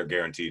sides, they're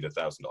guaranteed $1,000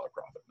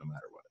 profit no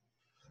matter what.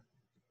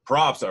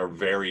 Props are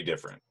very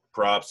different.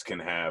 Props can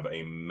have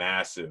a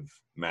massive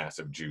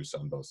juice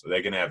on both sides.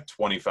 They can have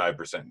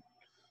 25%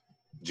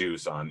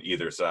 juice on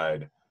either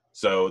side.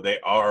 So they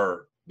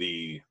are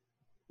the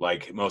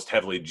most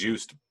heavily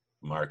juiced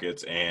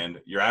markets, and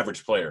your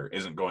average player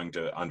isn't going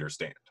to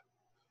understand.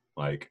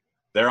 Like,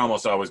 they're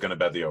almost always going to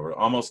bet the over.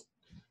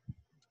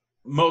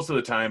 Most of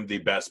the time, the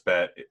best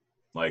bet,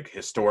 like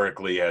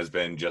historically, has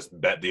been just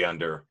bet the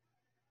under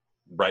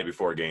right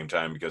before game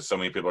time, because so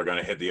many people are going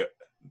to hit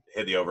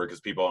the over because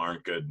people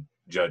aren't good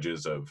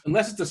judges of.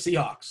 Unless it's the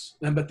Seahawks,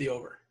 then bet the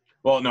over.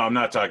 Well, no, I'm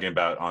not talking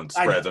about on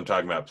spreads. I'm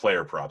talking about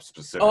player props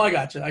specifically. Oh, I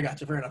got you.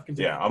 Fair enough.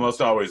 Continue. Yeah, almost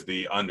always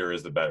the under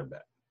is the better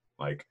bet.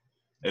 Like,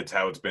 it's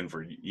how it's been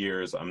for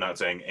years. I'm not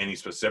saying any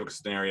specific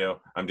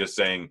scenario. I'm just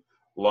saying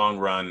long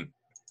run.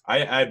 I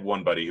had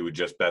one buddy who would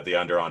just bet the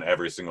under on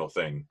every single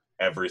thing,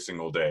 every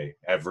single day,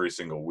 every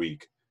single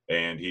week,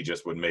 and he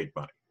just would make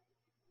money.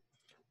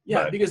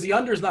 Yeah, because the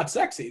under is not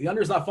sexy. The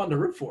under is not fun to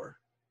root for.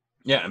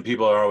 Yeah, and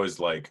people are always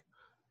like,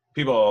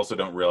 people also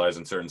don't realize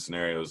in certain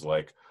scenarios,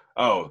 like,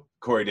 oh,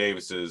 Corey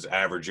Davis's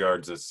average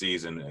yards this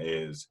season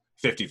is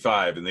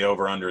 55 and the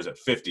over-under is at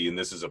 50, and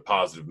this is a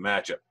positive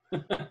matchup.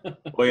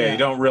 Well, yeah, you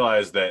don't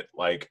realize that,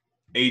 like,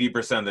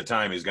 80% of the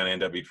time he's going to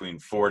end up between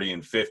 40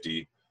 and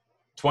 50.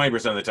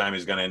 20% of the time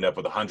he's going to end up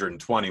with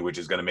 120, which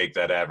is going to make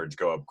that average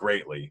go up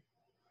greatly.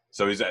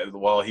 So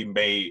while he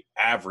may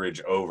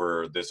average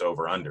over this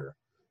over-under,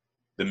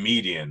 the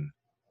median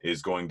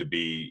is going to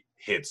be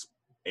hits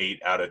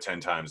 8 out of 10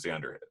 times the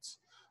under hits.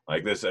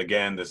 Like this,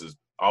 again, this is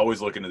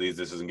always looking at these.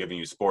 This isn't giving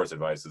you sports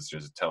advice. It's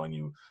just telling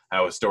you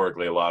how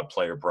historically a lot of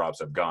player props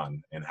have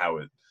gone and how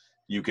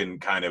you can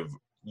kind of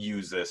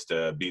use this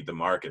to beat the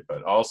market.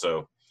 But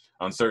also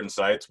on certain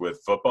sites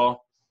with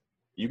football,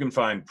 you can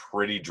find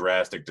pretty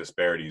drastic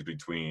disparities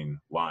between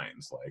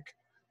lines. Like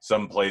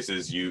some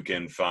places you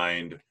can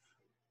find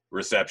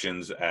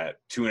receptions at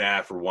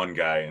 2.5 for one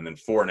guy and then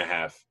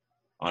 4.5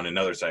 on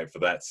another site for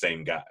that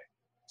same guy.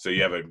 So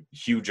you have a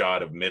huge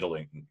odd of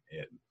middling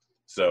it.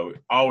 So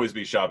always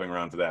be shopping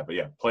around for that. But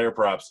yeah, player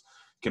props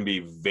can be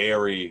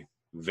very,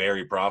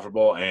 very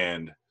profitable.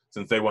 And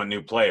since they want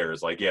new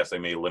players, like, yes, they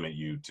may limit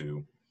you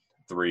to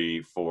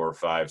 300, 400,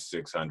 500,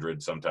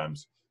 600,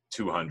 sometimes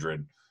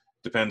 200.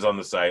 Depends on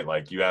the site.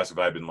 Like you asked if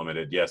I've been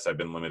limited. Yes, I've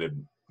been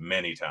limited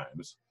many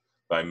times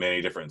by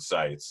many different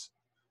sites.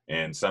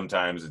 And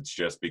sometimes it's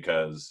just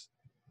because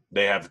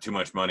they have too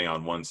much money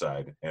on one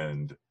side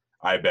and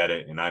I bet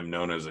it, and I'm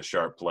known as a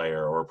sharp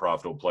player or a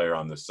profitable player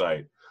on this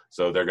site.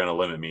 So they're going to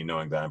limit me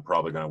knowing that I'm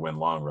probably going to win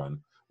long run.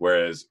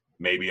 Whereas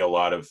maybe a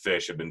lot of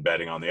fish have been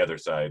betting on the other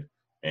side,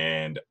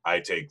 and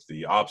I take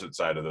the opposite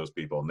side of those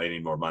people, and they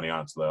need more money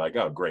on it. So they're like,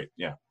 oh, great.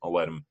 Yeah, I'll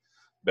let them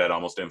bet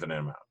almost infinite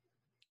amount.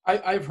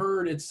 I've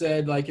heard it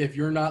said, like, if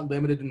you're not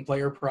limited in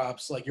player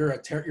props, like you're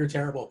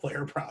terrible at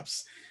player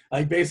props.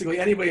 Like basically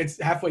anybody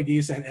that's halfway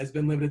decent has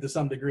been limited to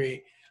some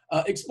degree.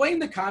 Explain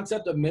the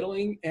concept of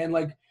middling and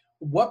like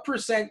what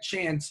 %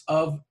 chance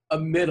of a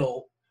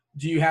middle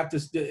do you have to,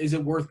 is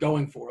it worth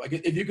going for? Like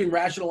if you can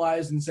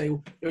rationalize and say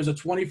there's a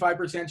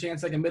 25%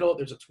 chance I can middle it,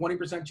 there's a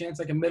 20% chance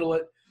I can middle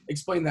it.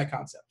 Explain that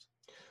concept.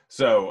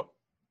 So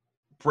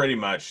pretty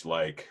much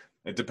like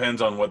it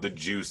depends on what the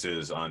juice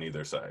is on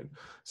either side.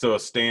 So a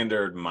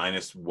standard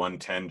minus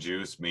 110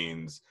 juice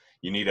means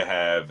you need to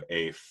have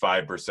a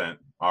 5%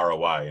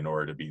 ROI in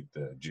order to beat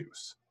the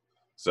juice.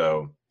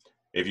 So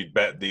if you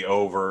bet the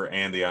over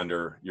and the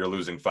under, you're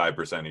losing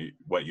 5% of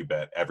what you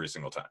bet every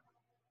single time.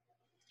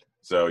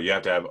 So you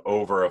have to have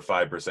over a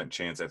 5%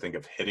 chance, I think,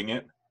 of hitting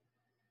it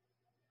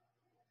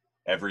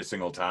every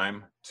single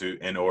time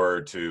in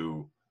order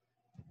to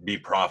be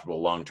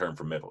profitable long-term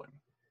for middling.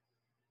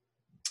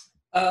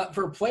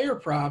 For player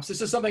props,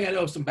 this is something I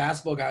know some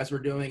basketball guys were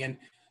doing, and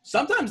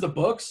sometimes the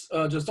books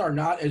just are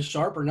not as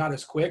sharp or not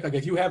as quick. Like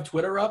if you have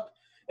Twitter up,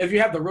 if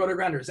you have the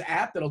RotoGrinders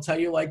app, that'll tell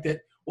you like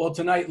that, well,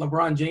 tonight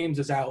LeBron James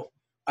is out.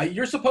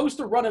 You're supposed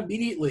to run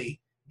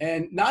immediately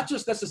and not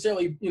just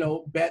necessarily,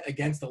 bet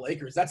against the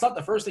Lakers. That's not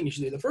the first thing you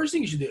should do. The first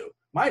thing you should do,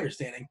 my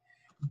understanding,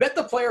 bet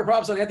the player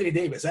props on Anthony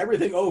Davis,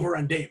 everything over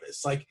on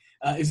Davis. Like,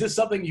 is this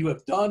something you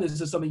have done? Is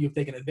this something you've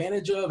taken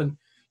advantage of? And,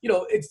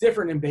 it's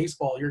different in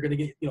baseball. You're going to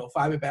get,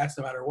 5 at-bats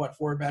no matter what,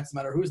 4 at-bats no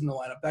matter who's in the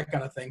lineup, that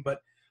kind of thing. But,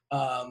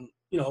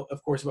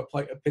 of course, if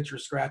a pitcher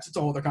scratch, it's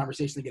a whole other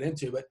conversation to get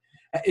into. But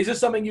is this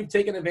something you've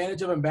taken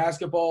advantage of in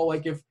basketball?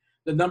 Like if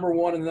the number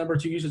 1 and the number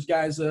 2 usage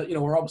guys, are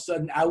all of a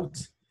sudden out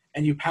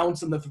and you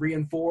pounce them to 3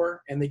 and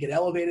 4 and they get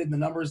elevated and the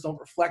numbers don't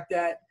reflect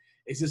that.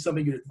 Is this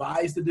something you'd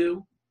advise to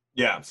do?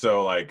 Yeah.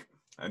 So like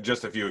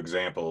just a few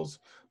examples.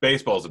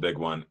 Baseball's a big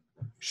one.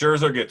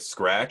 Scherzer gets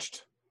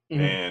scratched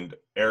and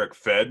Eric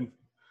Fed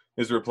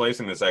his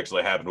replacing this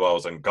actually happened while I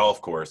was on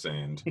golf course,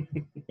 and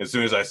as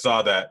soon as I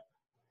saw that,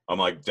 I'm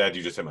like, Dad,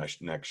 you just hit my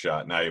next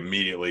shot. And I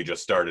immediately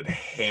just started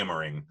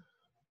hammering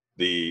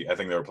I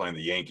think they were playing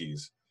the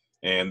Yankees.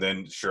 And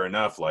then sure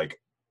enough, like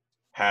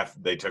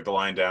they took the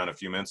line down a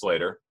few minutes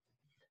later.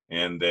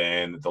 And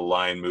then the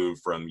line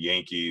moved from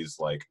Yankees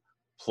like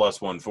plus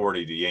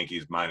 140 to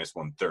Yankees minus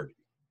 130.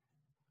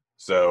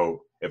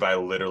 So if I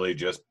literally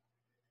just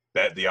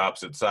bet the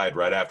opposite side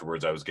right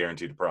afterwards, I was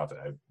guaranteed a profit.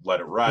 I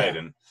let it ride.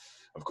 And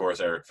of course,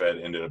 Eric Fed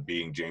ended up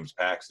being James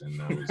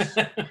Paxton.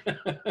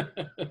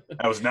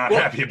 I was not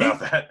happy about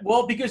that.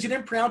 Well, because you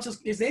didn't pronounce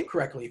his name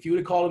correctly. If you would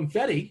have called him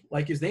Fetty,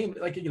 like his name,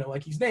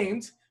 like he's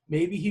named,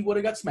 maybe he would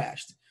have got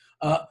smashed.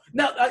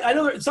 Now, I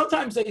know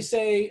sometimes they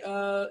say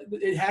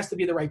it has to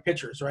be the right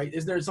pitchers, right?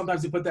 Isn't there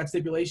sometimes they put that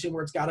stipulation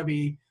where it's got to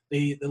be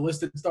the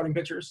listed starting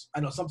pitchers? I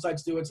know some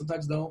sites do it,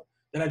 sometimes don't,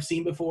 that I've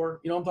seen before.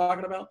 You know what I'm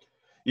talking about?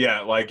 Yeah,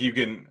 like you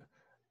can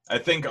 – I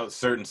think on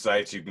certain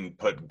sites you can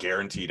put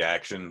guaranteed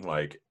action,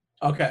 like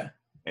 – okay.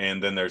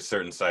 And then there's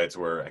certain sites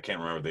where I can't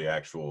remember the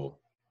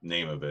actual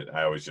name of it.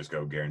 I always just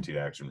go guaranteed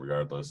action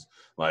regardless.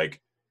 Like,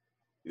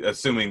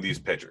 assuming these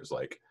pitchers,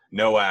 like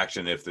no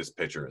action if this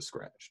pitcher is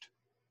scratched.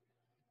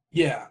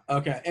 Yeah.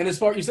 Okay. And as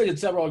far you said,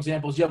 it's several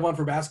examples. You have one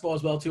for basketball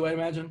as well, too, I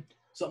imagine.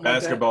 Something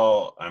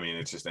basketball. Like that? I mean,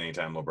 it's just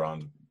anytime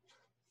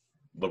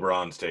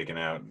LeBron's taken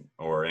out,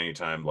 or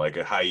anytime like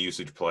a high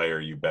usage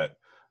player, you bet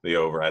the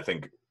over. I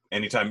think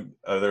anytime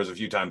there's a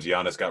few times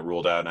Giannis got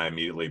ruled out, and I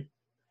immediately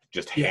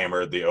just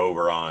hammered the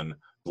over on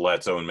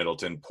Bledsoe and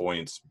Middleton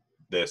points,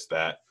 this,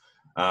 that.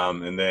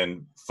 And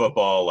then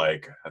football,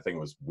 like I think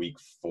it was week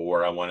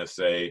 4, I want to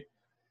say,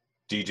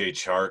 DJ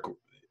Chark.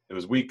 It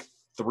was week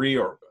 3,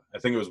 or I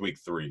think it was week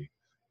 3.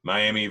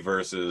 Miami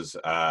versus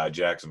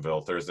Jacksonville,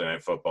 Thursday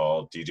Night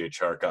Football. DJ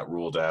Chark got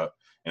ruled out,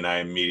 and I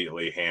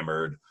immediately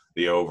hammered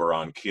the over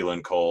on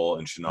Keelan Cole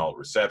and Shenault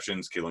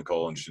receptions, Keelan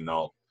Cole and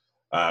Shenault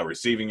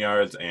receiving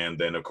yards, and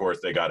then, of course,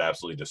 they got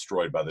absolutely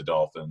destroyed by the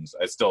Dolphins.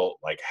 I still,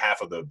 like,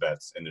 half of the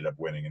bets ended up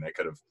winning, and I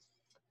could have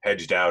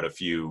hedged out a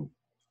few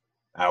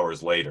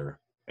hours later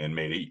and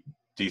made a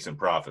decent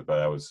profit, but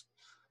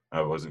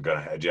I wasn't going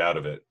to hedge out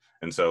of it.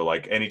 And so,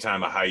 like,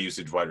 anytime a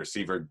high-usage wide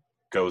receiver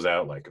goes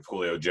out, like if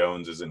Julio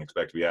Jones isn't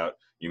expected to be out,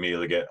 you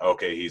immediately get,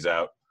 okay, he's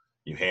out.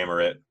 You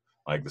hammer it.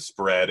 Like the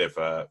spread, if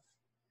a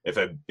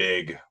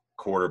big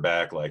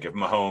quarterback, like if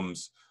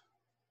Mahomes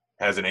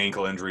has an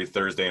ankle injury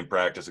Thursday in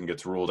practice and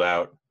gets ruled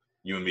out,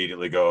 you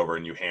immediately go over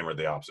and you hammer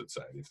the opposite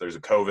side. If there's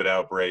a COVID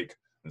outbreak,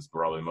 it's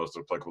probably most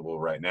applicable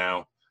right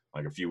now.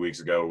 Like a few weeks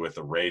ago with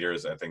the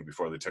Raiders, I think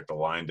before they took the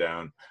line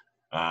down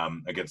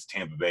against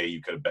Tampa Bay,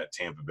 you could have bet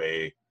Tampa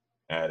Bay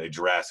at a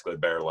drastically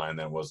better line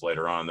than it was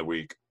later on in the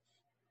week.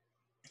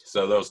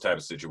 So those type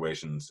of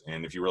situations.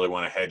 And if you really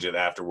want to hedge it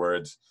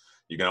afterwards,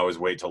 you can always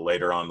wait till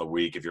later on in the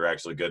week if you're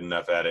actually good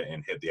enough at it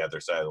and hit the other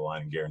side of the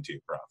line and guarantee a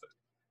profit.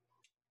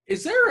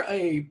 Is there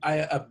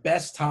a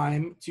best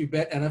time to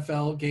bet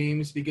NFL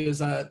games? Because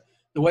the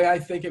way I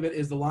think of it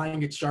is the line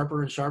gets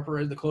sharper and sharper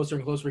as the closer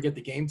and closer we get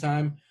to game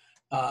time.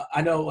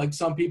 I know, like,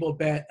 some people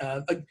bet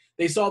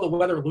they saw the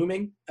weather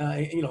looming,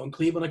 in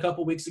Cleveland a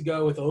couple weeks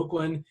ago with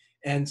Oakland,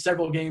 and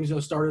several games,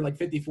 started like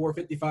 54,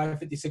 55,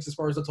 56 as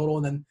far as the total,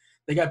 and then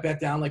they got bet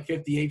down like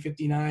 58,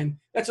 59.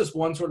 That's just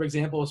one sort of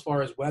example as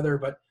far as weather.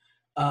 But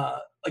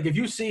like if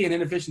you see an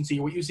inefficiency,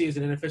 what you see is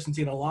an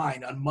inefficiency in a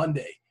line on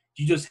Monday,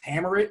 do you just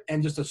hammer it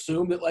and just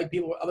assume that like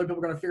other people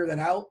are going to figure that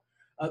out?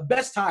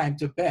 Best time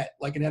to bet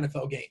like an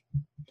NFL game.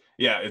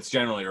 Yeah, it's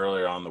generally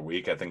earlier on in the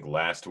week. I think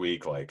last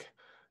week, like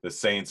the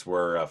Saints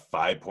were a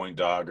 5-point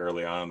dog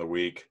early on in the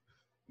week,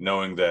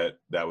 knowing that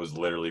was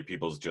literally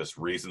people's just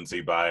recency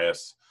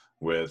bias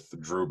with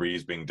Drew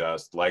Brees being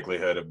dust.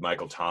 Likelihood of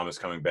Michael Thomas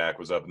coming back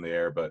was up in the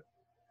air, but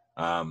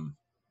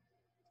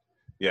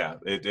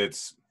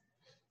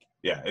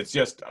it's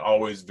just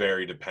always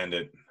very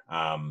dependent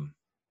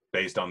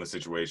based on the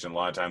situation. A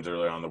lot of times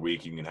early on in the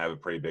week, you can have a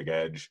pretty big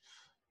edge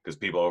because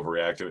people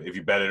overreact. If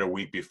you bet it a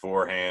week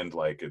beforehand,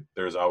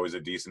 there's always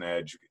a decent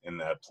edge in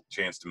that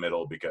chance to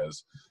middle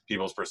because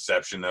people's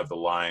perception of the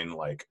line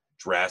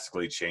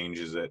drastically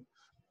changes it.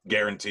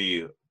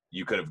 Guarantee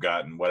you could have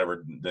gotten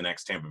whatever the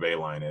next Tampa Bay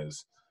line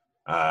is.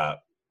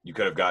 You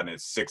could have gotten it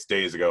 6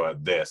 days ago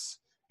at this.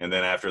 And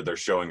then after they're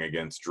showing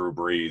against Drew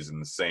Brees and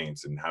the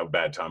Saints and how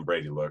bad Tom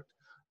Brady looked,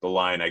 the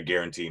line, I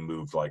guarantee,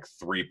 moved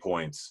 3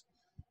 points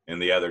in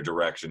the other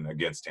direction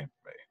against Tampa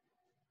Bay.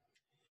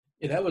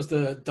 Yeah, that was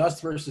the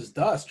dust versus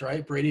dust,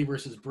 right? Brady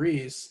versus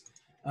Brees.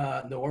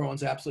 New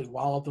Orleans absolutely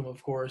walloped them,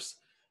 of course.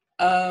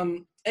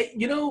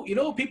 People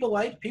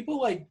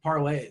like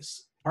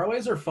parlays.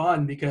 Parlays are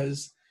fun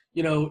because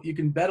you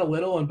can bet a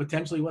little and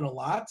potentially win a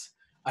lot.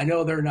 I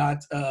know they're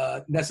not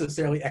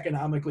necessarily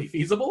economically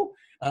feasible.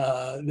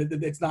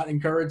 It's not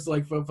encouraged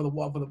for the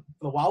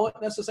wallet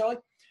necessarily.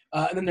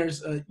 And then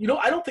there's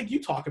I don't think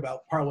you talk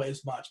about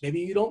parlays much.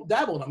 Maybe you don't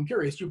dabble in them. I'm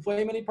curious. Do you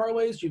play many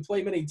parlays? Do you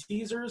play many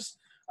teasers?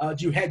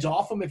 Do you hedge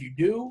off them if you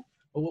do?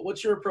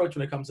 What's your approach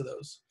when it comes to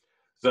those?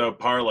 So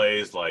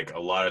parlays, a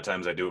lot of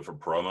times I do it for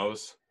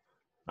promos.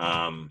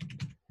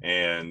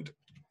 And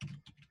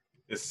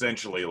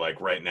essentially, like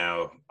right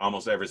now,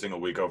 almost every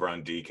single week over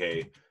on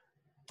DK,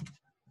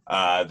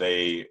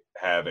 they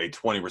have a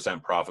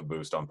 20% profit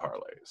boost on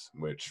parlays,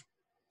 which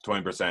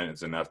 20%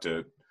 is enough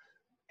to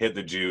hit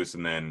the juice.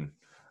 And then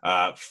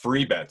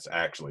free bets,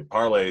 actually.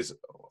 Parlays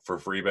for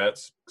free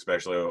bets,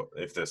 especially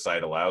if the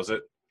site allows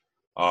it,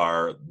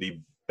 are the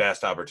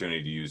best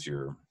opportunity to use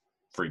your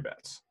free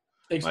bets.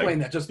 Explain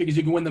that. Just because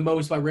you can win the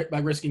most by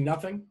risking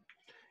nothing?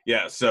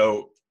 Yeah,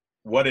 so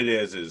what it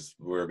is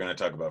we're going to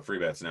talk about free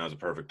bets. Now is a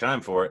perfect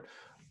time for it.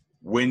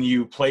 When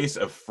you place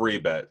a free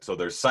bet, so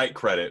there's site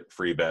credit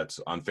free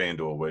bets on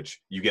FanDuel,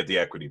 which you get the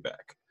equity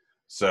back.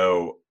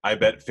 So I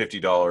bet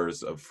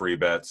 $50 of free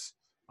bets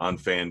on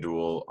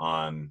FanDuel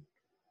on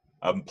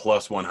a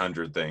plus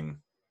 100 thing.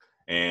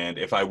 And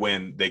if I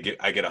win,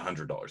 I get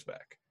 $100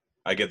 back.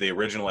 I get the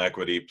original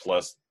equity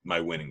plus my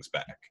winnings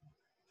back.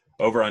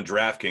 Over on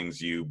DraftKings,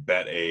 you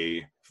bet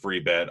a free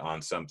bet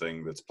on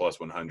something that's plus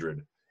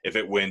 100. If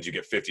it wins, you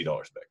get $50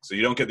 back. So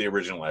you don't get the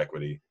original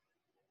equity.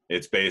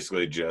 It's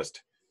basically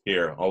just,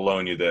 here, I'll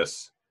loan you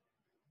this,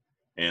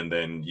 and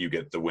then you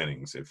get the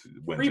winnings.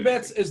 Free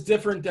bets is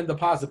different than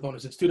deposit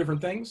bonus. It's two different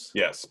things?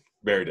 Yes,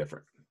 very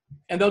different.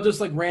 And they'll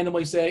just like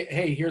randomly say,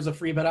 hey, here's a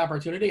free bet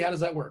opportunity. How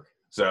does that work?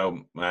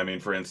 So, I mean,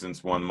 for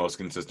instance, one of the most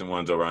consistent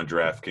ones over on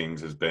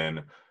DraftKings has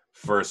been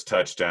first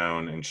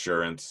touchdown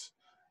insurance,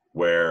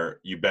 where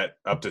you bet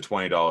up to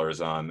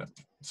 $20 on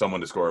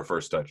someone to score a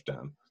first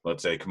touchdown.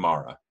 Let's say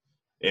Kamara.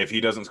 If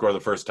he doesn't score the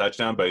first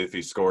touchdown, but if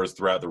he scores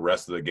throughout the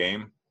rest of the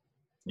game,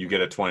 you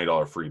get a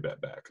 $20 free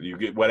bet back. You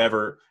get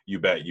whatever you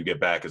bet, you get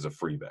back as a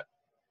free bet.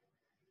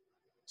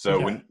 So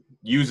when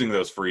using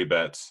those free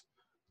bets,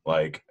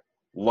 like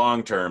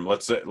long term,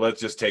 let's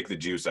just take the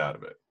juice out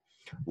of it.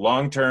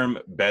 Long term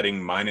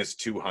betting minus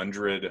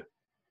 200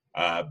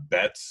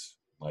 bets,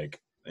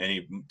 like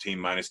any team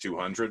minus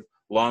 200.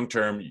 Long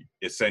term,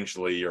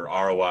 essentially your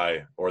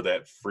ROI or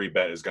that free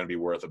bet is going to be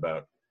worth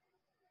about,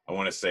 I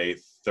want to say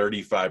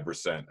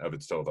 35% of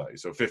its total value.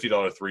 So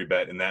 $50 free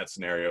bet in that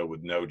scenario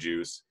with no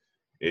juice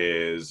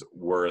is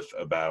worth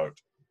about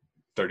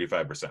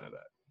 35% of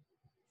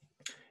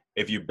that.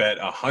 If you bet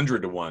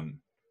 100 to 1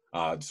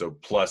 odds, so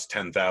plus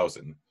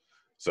 10,000,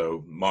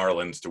 so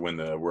Marlins to win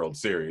the World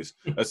Series,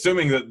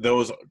 assuming that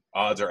those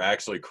odds are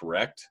actually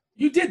correct.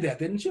 You did that,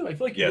 didn't you? I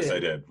feel like you did. Yes, I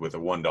did, with a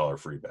 $1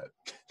 free bet.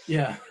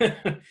 Yeah.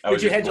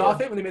 Did you hedge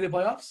off it when they made the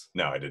playoffs?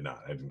 No, I did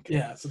not. I didn't care.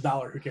 Yeah, it's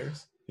 $1. Who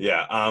cares?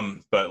 Yeah,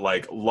 but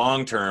like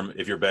long term,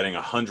 if you're betting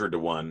 100 to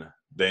 1,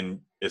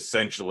 then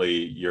essentially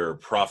your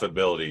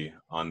profitability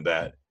on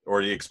that,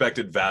 or the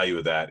expected value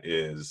of that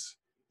is,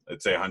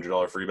 let's say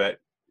 $100 free bet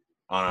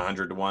on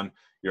 100 to 1.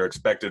 Your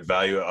expected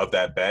value of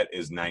that bet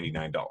is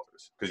 $99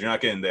 because you're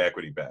not getting the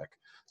equity back.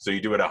 So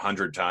you do it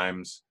 100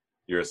 times,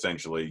 you're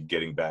essentially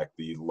getting back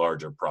the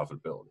larger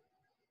profitability.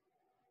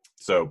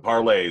 So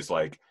parlays,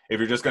 like if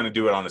you're just going to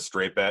do it on a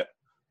straight bet,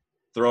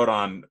 throw it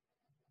on,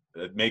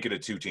 make it a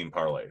 2-team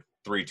parlay,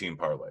 3-team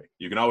parlay.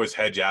 You can always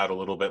hedge out a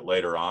little bit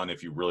later on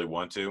if you really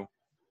want to,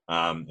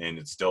 and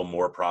it's still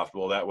more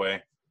profitable that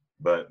way.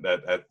 But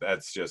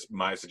that's just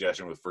my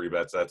suggestion with free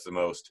bets. That's the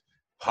most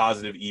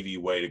positive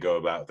EV way to go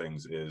about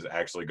things, is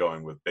actually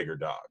going with bigger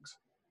dogs.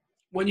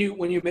 When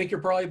you make your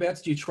parlay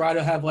bets, do you try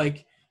to have,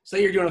 like,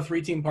 say you're doing a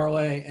 3-team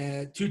parlay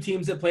and 2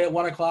 teams that play at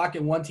 1 o'clock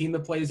and 1 team that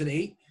plays at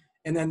 8,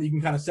 and then you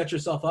can kind of set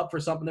yourself up for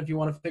something if you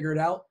want to figure it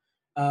out?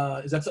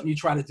 Is that something you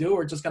try to do,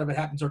 or just kind of it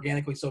happens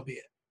organically, so be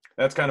it?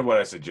 That's kind of what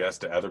I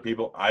suggest to other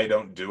people. I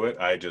don't do it.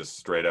 I just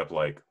straight up,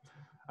 like,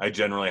 I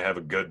generally have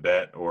a good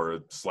bet or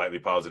a slightly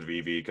positive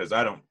EV because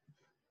I don't,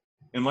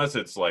 unless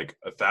it's like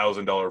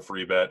 $1,000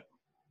 free bet,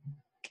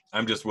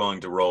 I'm just willing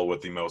to roll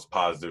with the most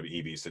positive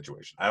EV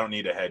situation. I don't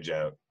need to hedge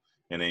out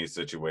in any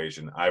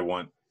situation.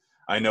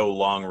 I know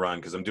long run,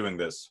 because I'm doing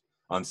this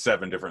on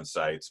 7 different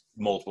sites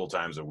multiple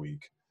times a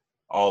week,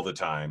 all the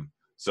time.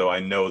 So I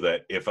know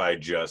that if I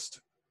just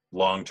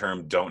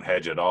long-term don't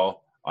hedge at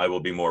all, I will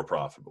be more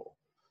profitable.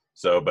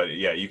 So, but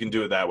yeah, you can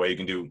do it that way. You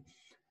can do,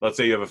 let's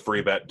say you have a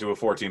free bet, do a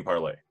 14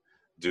 parlay,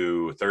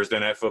 do Thursday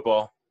night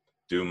football,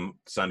 do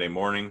Sunday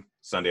morning,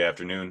 Sunday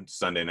afternoon,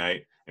 Sunday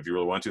night. If you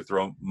really want to,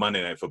 throw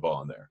Monday night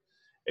football in there.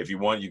 If you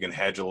want, you can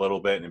hedge a little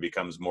bit and it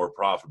becomes more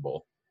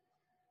profitable.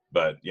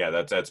 But yeah,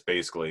 that's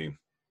basically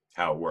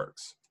how it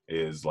works,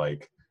 is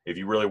like, if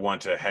you really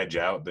want to hedge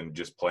out, then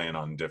just playing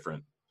on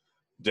different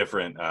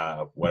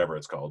whatever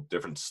it's called,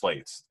 different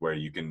slates where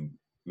you can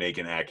make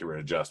an accurate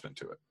adjustment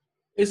to it.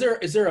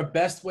 Is there a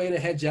best way to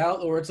hedge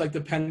out, or it's like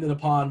dependent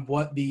upon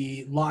what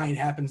the line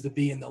happens to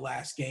be in the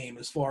last game,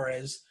 as far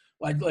as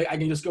like I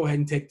can just go ahead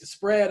and take the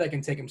spread, I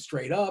can take them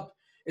straight up?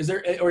 Is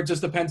there, or it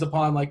just depends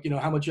upon, like,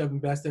 how much you have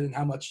invested and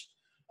how much,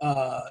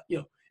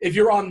 if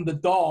you're on the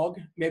dog,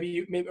 maybe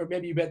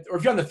you bet, or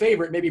if you're on the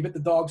favorite, maybe you bet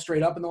the dog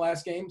straight up in the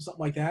last game, something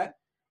like that.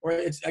 Or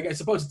it's, I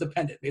suppose it's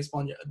dependent based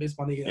on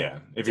the yeah.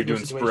 If you're doing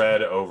situation.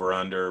 Spread, over,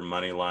 under,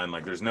 money line,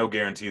 like there's no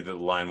guarantee that the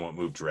line won't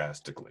move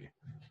drastically.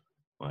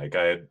 Like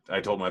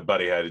I told my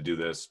buddy I had to do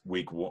this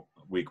week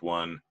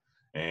 1,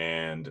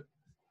 and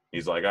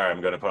he's like, all right,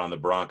 I'm going to put on the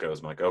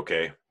Broncos. I'm like,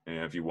 okay.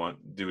 And if you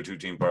want do a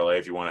 2-team parlay,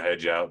 if you want to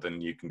hedge out, then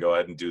you can go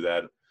ahead and do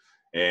that.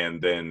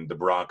 And then the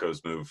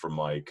Broncos move from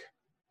like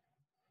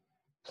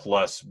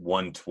plus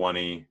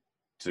 120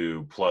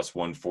 to plus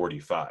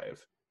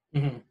 145,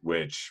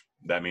 which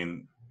that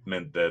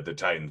meant that the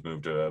Titans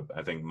moved to,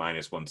 I think,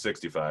 minus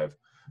 165.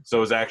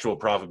 So his actual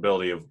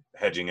profitability of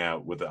hedging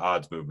out with the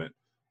odds movement,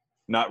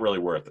 not really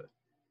worth it.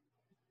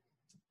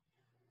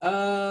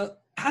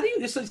 How do you,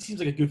 this seems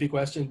like a goofy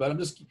question, but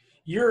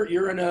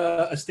you're in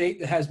a state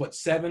that has,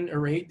 7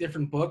 or 8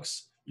 different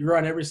books. You're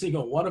on every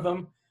single one of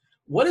them.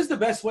 What is the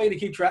best way to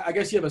keep track? I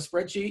guess you have a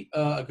spreadsheet,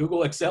 a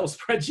Google Excel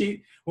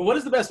spreadsheet. Well, what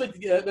is the best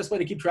way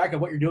to keep track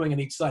of what you're doing on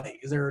each site?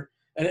 Is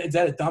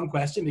that a dumb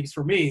question? Because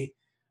for me,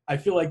 I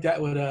feel like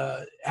that would,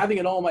 having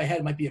it all in my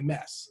head might be a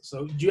mess.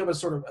 So do you have a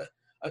sort of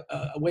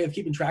a way of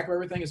keeping track of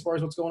everything as far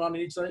as what's going on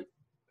in each site?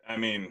 I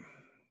mean,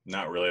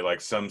 not really. Like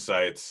some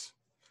sites,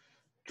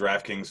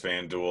 DraftKings,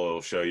 FanDuel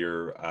will show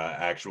your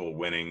actual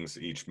winnings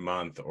each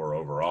month or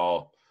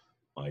overall.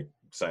 Like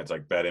sites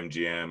like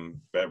BetMGM,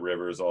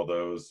 BetRivers, all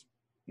those,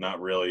 not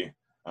really.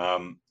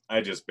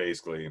 I just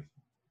basically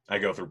I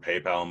go through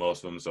PayPal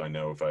most of them, so I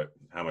know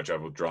how much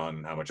I've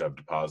withdrawn, how much I've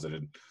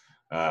deposited.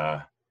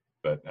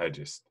 But I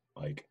just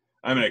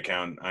I'm an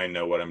accountant. I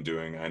know what I'm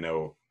doing. I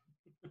know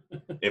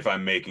if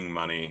I'm making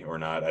money or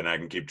not, and I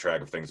can keep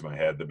track of things in my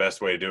head. The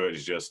best way to do it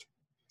is just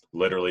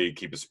literally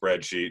keep a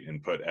spreadsheet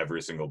and put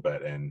every single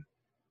bet in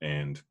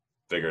and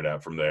figure it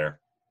out from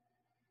there.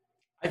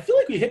 I feel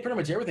like we hit pretty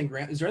much everything,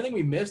 Grant. Is there anything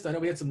we missed? I know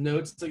we had some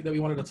notes that we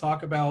wanted to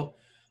talk about.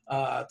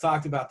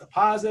 Talked about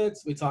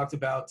deposits. We talked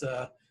about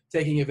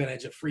taking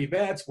advantage of free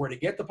bets, where to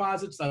get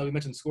deposits. We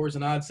mentioned scores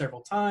and odds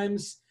several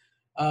times.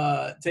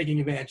 Taking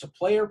advantage of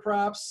player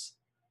props.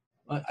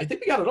 I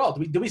think we got it all.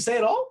 Did we say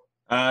it all?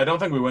 I don't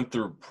think we went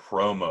through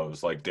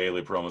promos, like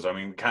daily promos. I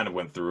mean, we kind of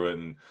went through it,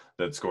 and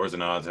that Scores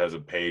and Odds has a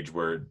page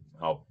where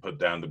I'll put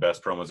down the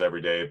best promos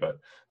every day, but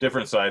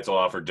different sites will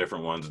offer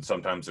different ones, and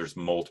sometimes there's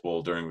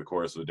multiple during the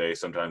course of the day.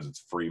 Sometimes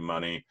it's free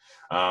money.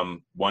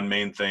 One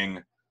main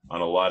thing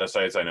on a lot of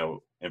sites, I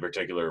know in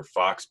particular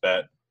Fox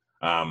Bet,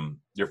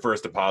 your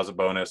first deposit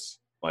bonus,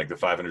 like the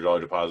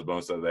 $500 deposit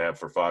bonus that they have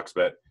for Fox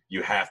Bet,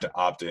 you have to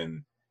opt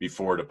in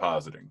before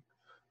depositing.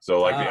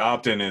 So the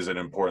opt-in is an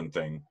important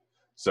thing.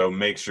 So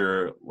make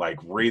sure,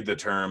 read the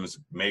terms,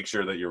 make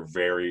sure that you're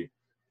very,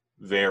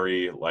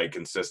 very,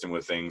 consistent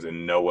with things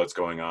and know what's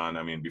going on.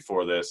 I mean,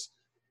 before this,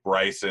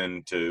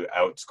 Bryson to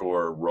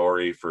outscore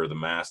Rory for the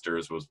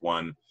Masters was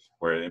one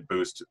where it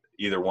boosts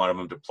either one of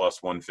them to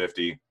plus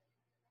 150.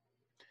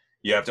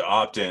 You have to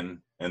opt in,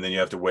 and then you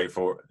have to wait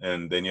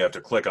and then you have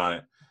to click on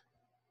it.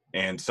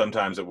 And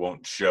sometimes it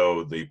won't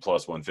show the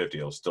plus 150.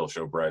 It'll still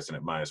show Bryson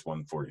at minus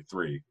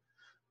 143.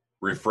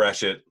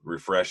 Refresh it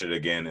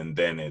again, and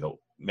then it'll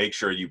make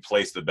sure you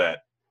place the bet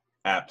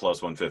at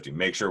plus 150.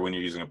 Make sure when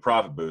you're using a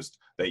profit boost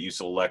that you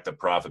select the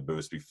profit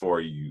boost before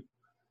you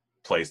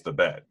place the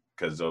bet.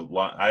 Because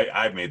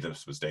I've made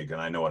this mistake, and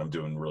I know what I'm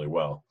doing really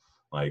well.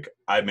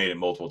 I've made it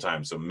multiple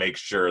times. So make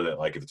sure that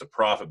if it's a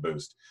profit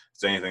boost, if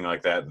it's anything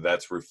like that,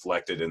 that's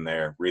reflected in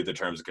there. Read the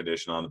terms and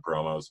conditions on the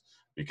promos,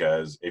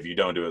 because if you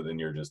don't do it, then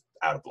you're just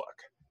out of luck.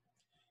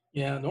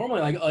 Yeah,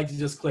 normally I like to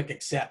just click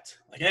accept.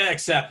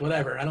 Accept,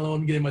 whatever. I don't know what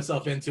I'm getting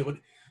myself into, but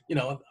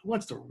who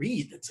wants to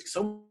read? It's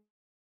so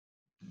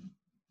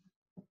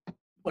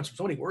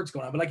many words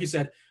going on. But like you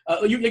said,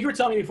 you were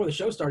telling me before we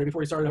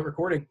started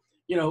recording,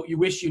 you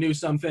wish you knew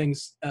some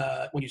things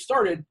when you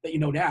started that you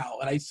know now.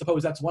 And I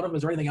suppose that's one of them.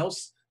 Is there anything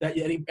else that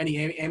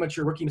any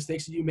amateur rookie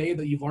mistakes that you made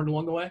that you've learned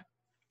along the way?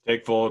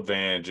 Take full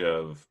advantage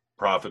of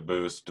profit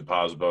boost,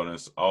 deposit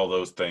bonus, all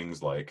those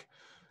things,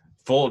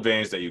 full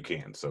advantage that you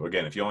can. So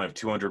again, if you only have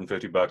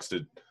 $250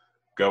 to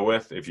go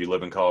with, if you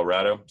live in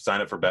Colorado,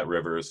 sign up for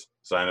BetRivers,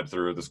 sign up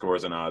through the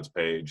Scores and Odds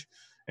page.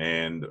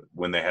 And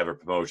when they have a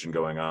promotion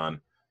going on,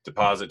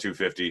 deposit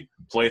 $250,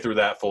 play through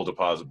that full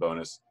deposit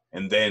bonus.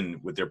 And then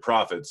with your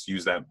profits,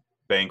 use that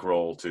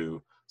bankroll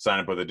to sign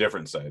up with a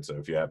different site. So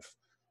if you have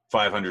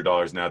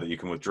 $500 now that you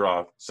can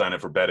withdraw, sign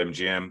up for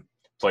BetMGM,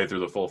 play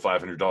through the full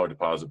 $500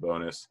 deposit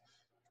bonus,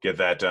 get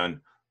that done.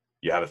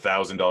 You have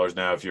 $1,000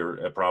 now if you're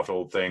a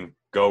profitable thing.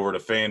 Go over to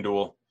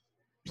FanDuel,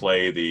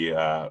 play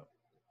the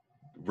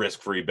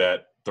risk-free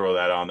bet, throw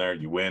that on there.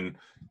 You win,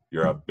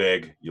 you're up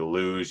big. You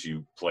lose,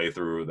 you play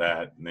through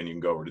that, and then you can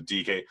go over to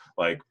DK.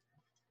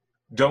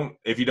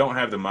 If you don't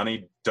have the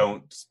money,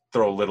 don't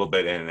throw a little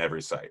bit in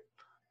every site.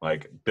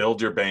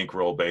 Build your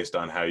bankroll based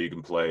on how you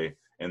can play,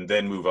 and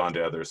then move on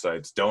to other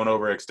sites. Don't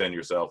overextend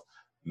yourself.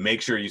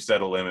 Make sure you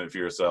set a limit for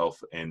yourself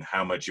and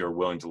how much you're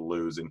willing to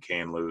lose and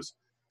can lose.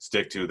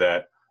 Stick to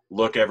that.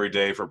 Look every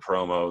day for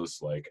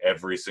promos.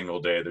 Every single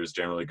day, there's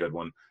generally a good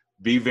one.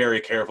 Be very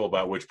careful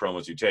about which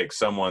promos you take.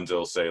 Some ones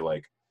will say,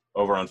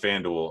 over on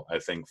FanDuel, I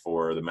think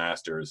for the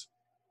Masters,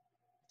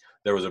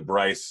 there was a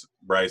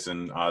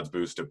Bryson odds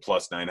boost to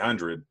plus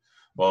 900,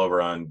 while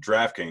over on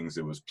DraftKings,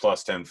 it was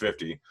plus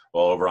 1050,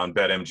 while over on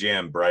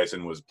BetMGM,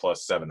 Bryson was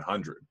plus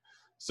 700.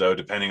 So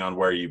depending on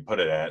where you put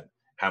it at,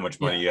 how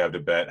much money you have to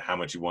bet, how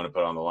much you want to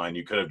put on the line,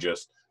 you could have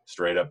just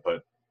straight up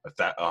put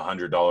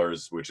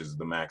 $100, which is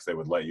the max they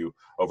would let you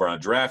over on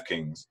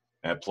DraftKings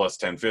at plus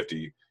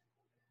 1050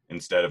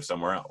 instead of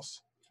somewhere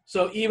else.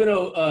 So even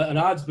though an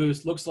odds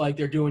boost looks like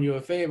they're doing you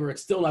a favor,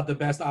 it's still not the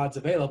best odds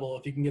available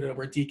if you can get it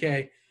over at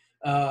DK.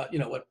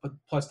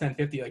 Plus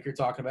 1050 like you're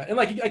talking about. And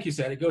like you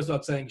said, it goes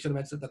without saying, should have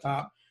mentioned at the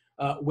top,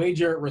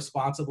 wager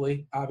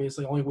responsibly,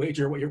 obviously only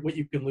wager what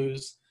you can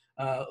lose.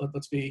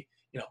 Let's be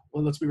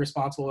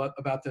responsible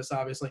about this,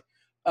 obviously.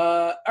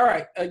 All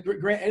right,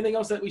 Grant, anything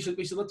else that we should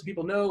let the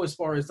people know as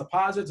far as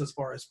deposits, as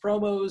far as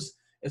promos,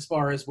 as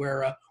far as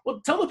where,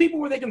 tell the people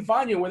where they can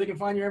find you, where they can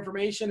find your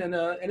information, and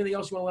anything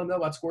else you want to let them know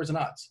about Scores and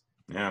Odds.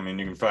 Yeah, I mean,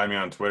 you can find me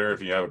on Twitter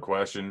if you have a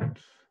question.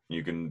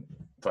 You can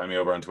find me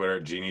over on Twitter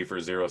at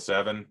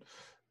Genie407.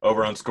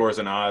 Over on Scores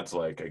and Odds,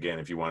 again,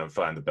 if you want to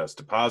find the best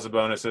deposit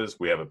bonuses,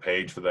 we have a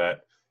page for that.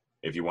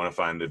 If you want to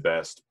find the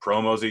best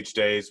promos each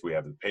day, we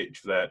have a page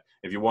for that.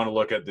 If you want to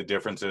look at the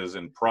differences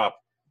in prop,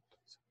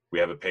 we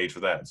have a page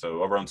for that.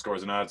 So over on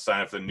Scores and Odds,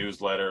 sign up for the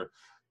newsletter,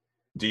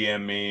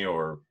 DM me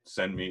or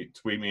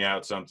tweet me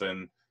out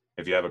something.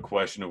 If you have a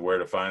question of where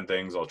to find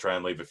things, I'll try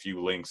and leave a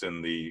few links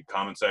in the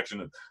comment section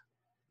of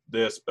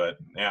this. But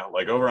yeah,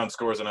 over on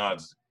Scores and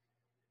Odds,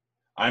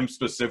 I'm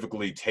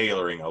specifically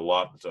tailoring a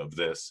lot of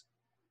this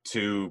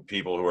to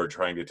people who are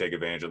trying to take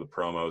advantage of the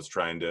promos,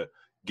 trying to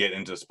get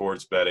into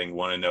sports betting,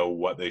 want to know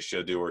what they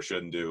should do or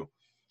shouldn't do,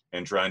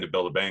 and trying to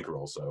build a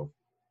bankroll. So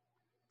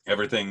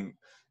everything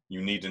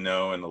you need to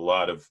know and a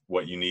lot of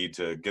what you need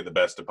to get the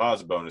best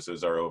deposit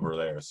bonuses are over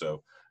there.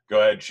 So go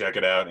ahead, check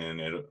it out.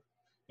 And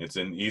it's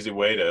an easy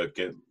way to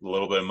get a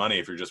little bit of money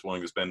if you're just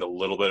willing to spend a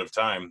little bit of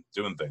time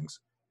doing things.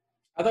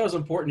 I thought it was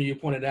important you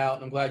pointed out,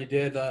 and I'm glad you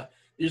did.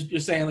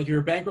 You're saying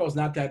your bankroll is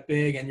not that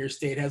big and your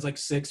state has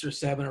 6 or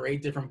 7 or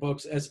 8 different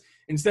books. As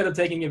instead of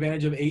taking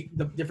advantage of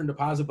 8 different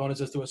deposit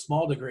bonuses to a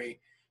small degree,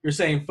 you're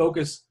saying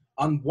focus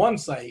on one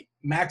site,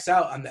 max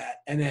out on that,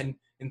 and then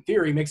in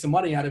theory make some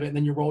money out of it, and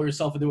then you roll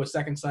yourself into a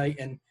second site,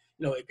 and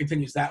it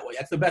continues that way.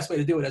 That's the best way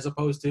to do it, as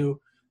opposed to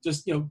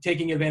just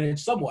taking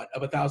advantage somewhat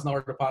of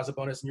 $1,000 deposit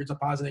bonus and you're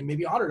depositing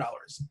maybe $100.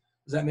 Does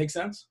that make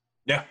sense?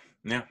 Yeah,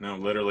 no,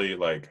 literally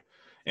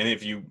and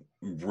if you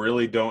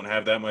really don't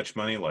have that much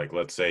money,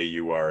 let's say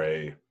you are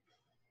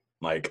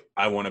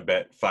I want to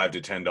bet $5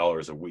 to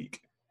 $10 a week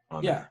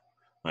on that.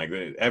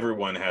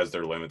 Everyone has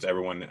their limits.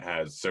 Everyone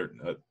has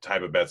certain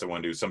type of bets they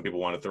want to do. Some people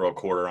want to throw a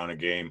quarter on a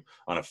game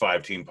on a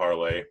 5-team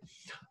parlay.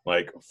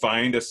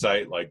 Find a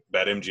site like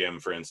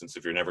BetMGM, for instance,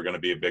 if you're never going to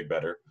be a big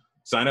bettor.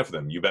 Sign up for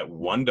them. You bet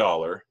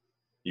 $1,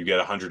 you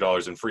get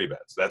 $100 in free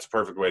bets. That's a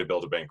perfect way to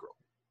build a bankroll.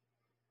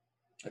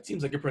 That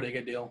seems like a pretty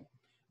good deal.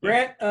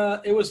 Grant,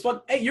 it was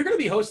fun. Hey, you're going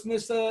to be hosting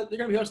this. You're going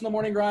to be hosting the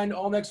Morning Grind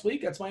all next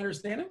week. That's my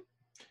understanding.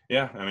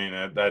 Yeah, I mean,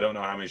 I don't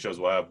know how many shows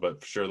we'll have, but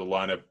for sure the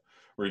lineup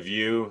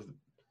review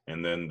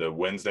and then the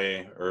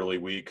Wednesday early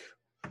week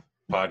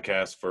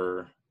podcast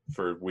for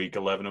week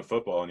 11 of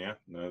football.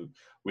 And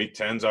week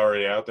 10's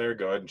already out there.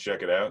 Go ahead and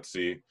check it out.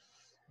 See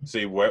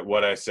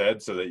what I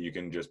said so that you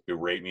can just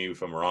berate me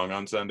if I'm wrong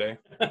on Sunday.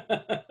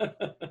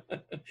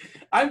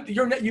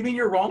 You mean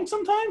you're wrong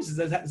sometimes?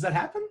 Does that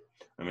happen?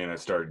 I mean, I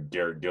started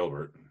Garrett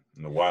Gilbert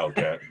in the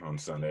Wildcat on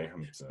Sunday.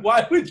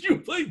 Why would you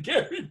play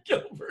Garrett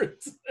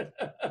Gilbert?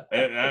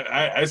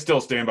 I still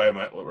stand by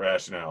my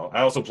rationale. I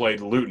also played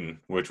Luton,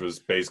 which was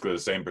basically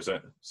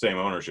the same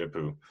ownership,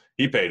 who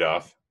he paid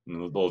off in the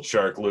little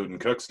Shark Luton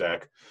Cook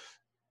stack.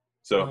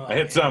 So I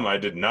hit some, I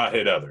did not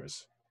hit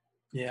others.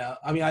 Yeah,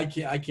 I mean, I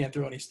can't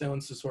throw any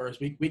stones as far as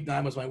week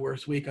 9 was my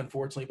worst week,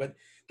 unfortunately. But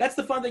that's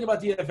the fun thing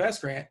about DFS,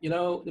 Grant.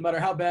 No matter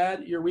how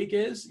bad your week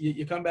is,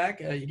 you come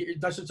back, you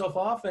dust yourself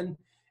off, and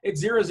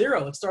it's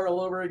 0-0. Let's start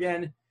all over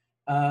again.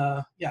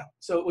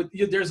 So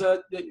there's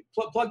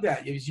plug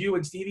that. It was you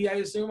and Stevie, I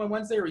assume, on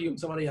Wednesday, or you and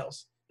somebody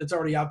else that's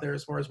already out there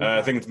as far as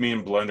I think it's me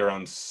and Blender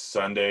on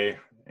Sunday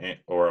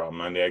or on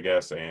Monday, I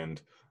guess,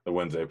 and the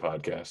Wednesday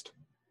podcast.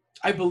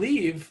 I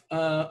believe,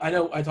 I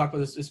know I talk about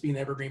this being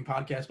an evergreen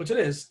podcast, which it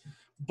is,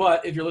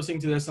 but if you're listening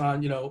to this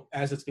on,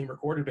 as it's being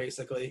recorded,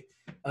 basically,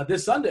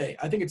 this Sunday,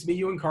 I think it's me,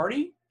 you, and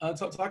Cardi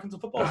talking to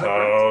football.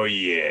 Oh,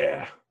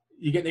 yeah.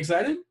 You getting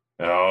excited?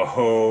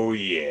 Oh,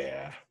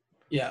 yeah.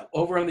 Yeah,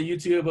 over on the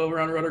YouTube, over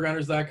on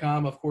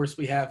rotogrinders.com, of course,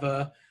 we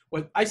have,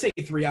 what I say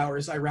 3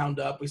 hours, I round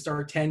up. We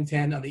start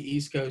 10:10 on the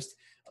East Coast.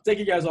 I'll take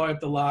you guys all the way up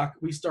to lock.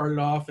 We started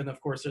off, and,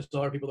 of course, there's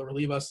still other people that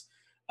relieve us.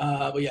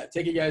 But, yeah,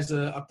 take you guys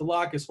up the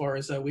lock as far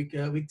as week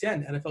 10,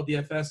 NFL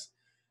DFS.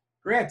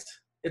 Grant,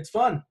 it's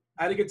fun.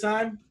 I had a good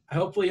time.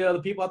 Hopefully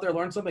the people out there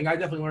learned something. I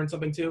definitely learned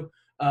something, too,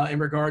 in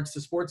regards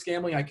to sports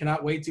gambling. I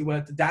cannot wait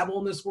to dabble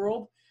in this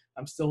world.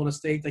 I'm still in a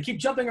state. I keep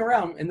jumping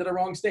around into the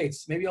wrong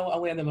states. Maybe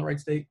I'll land in the right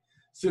state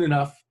soon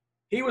enough.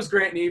 He was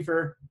Grant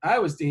Neefer. I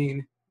was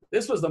Dean.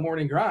 This was the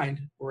Morning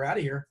Grind. We're out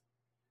of here.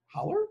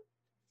 Holler.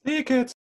 See you, kids.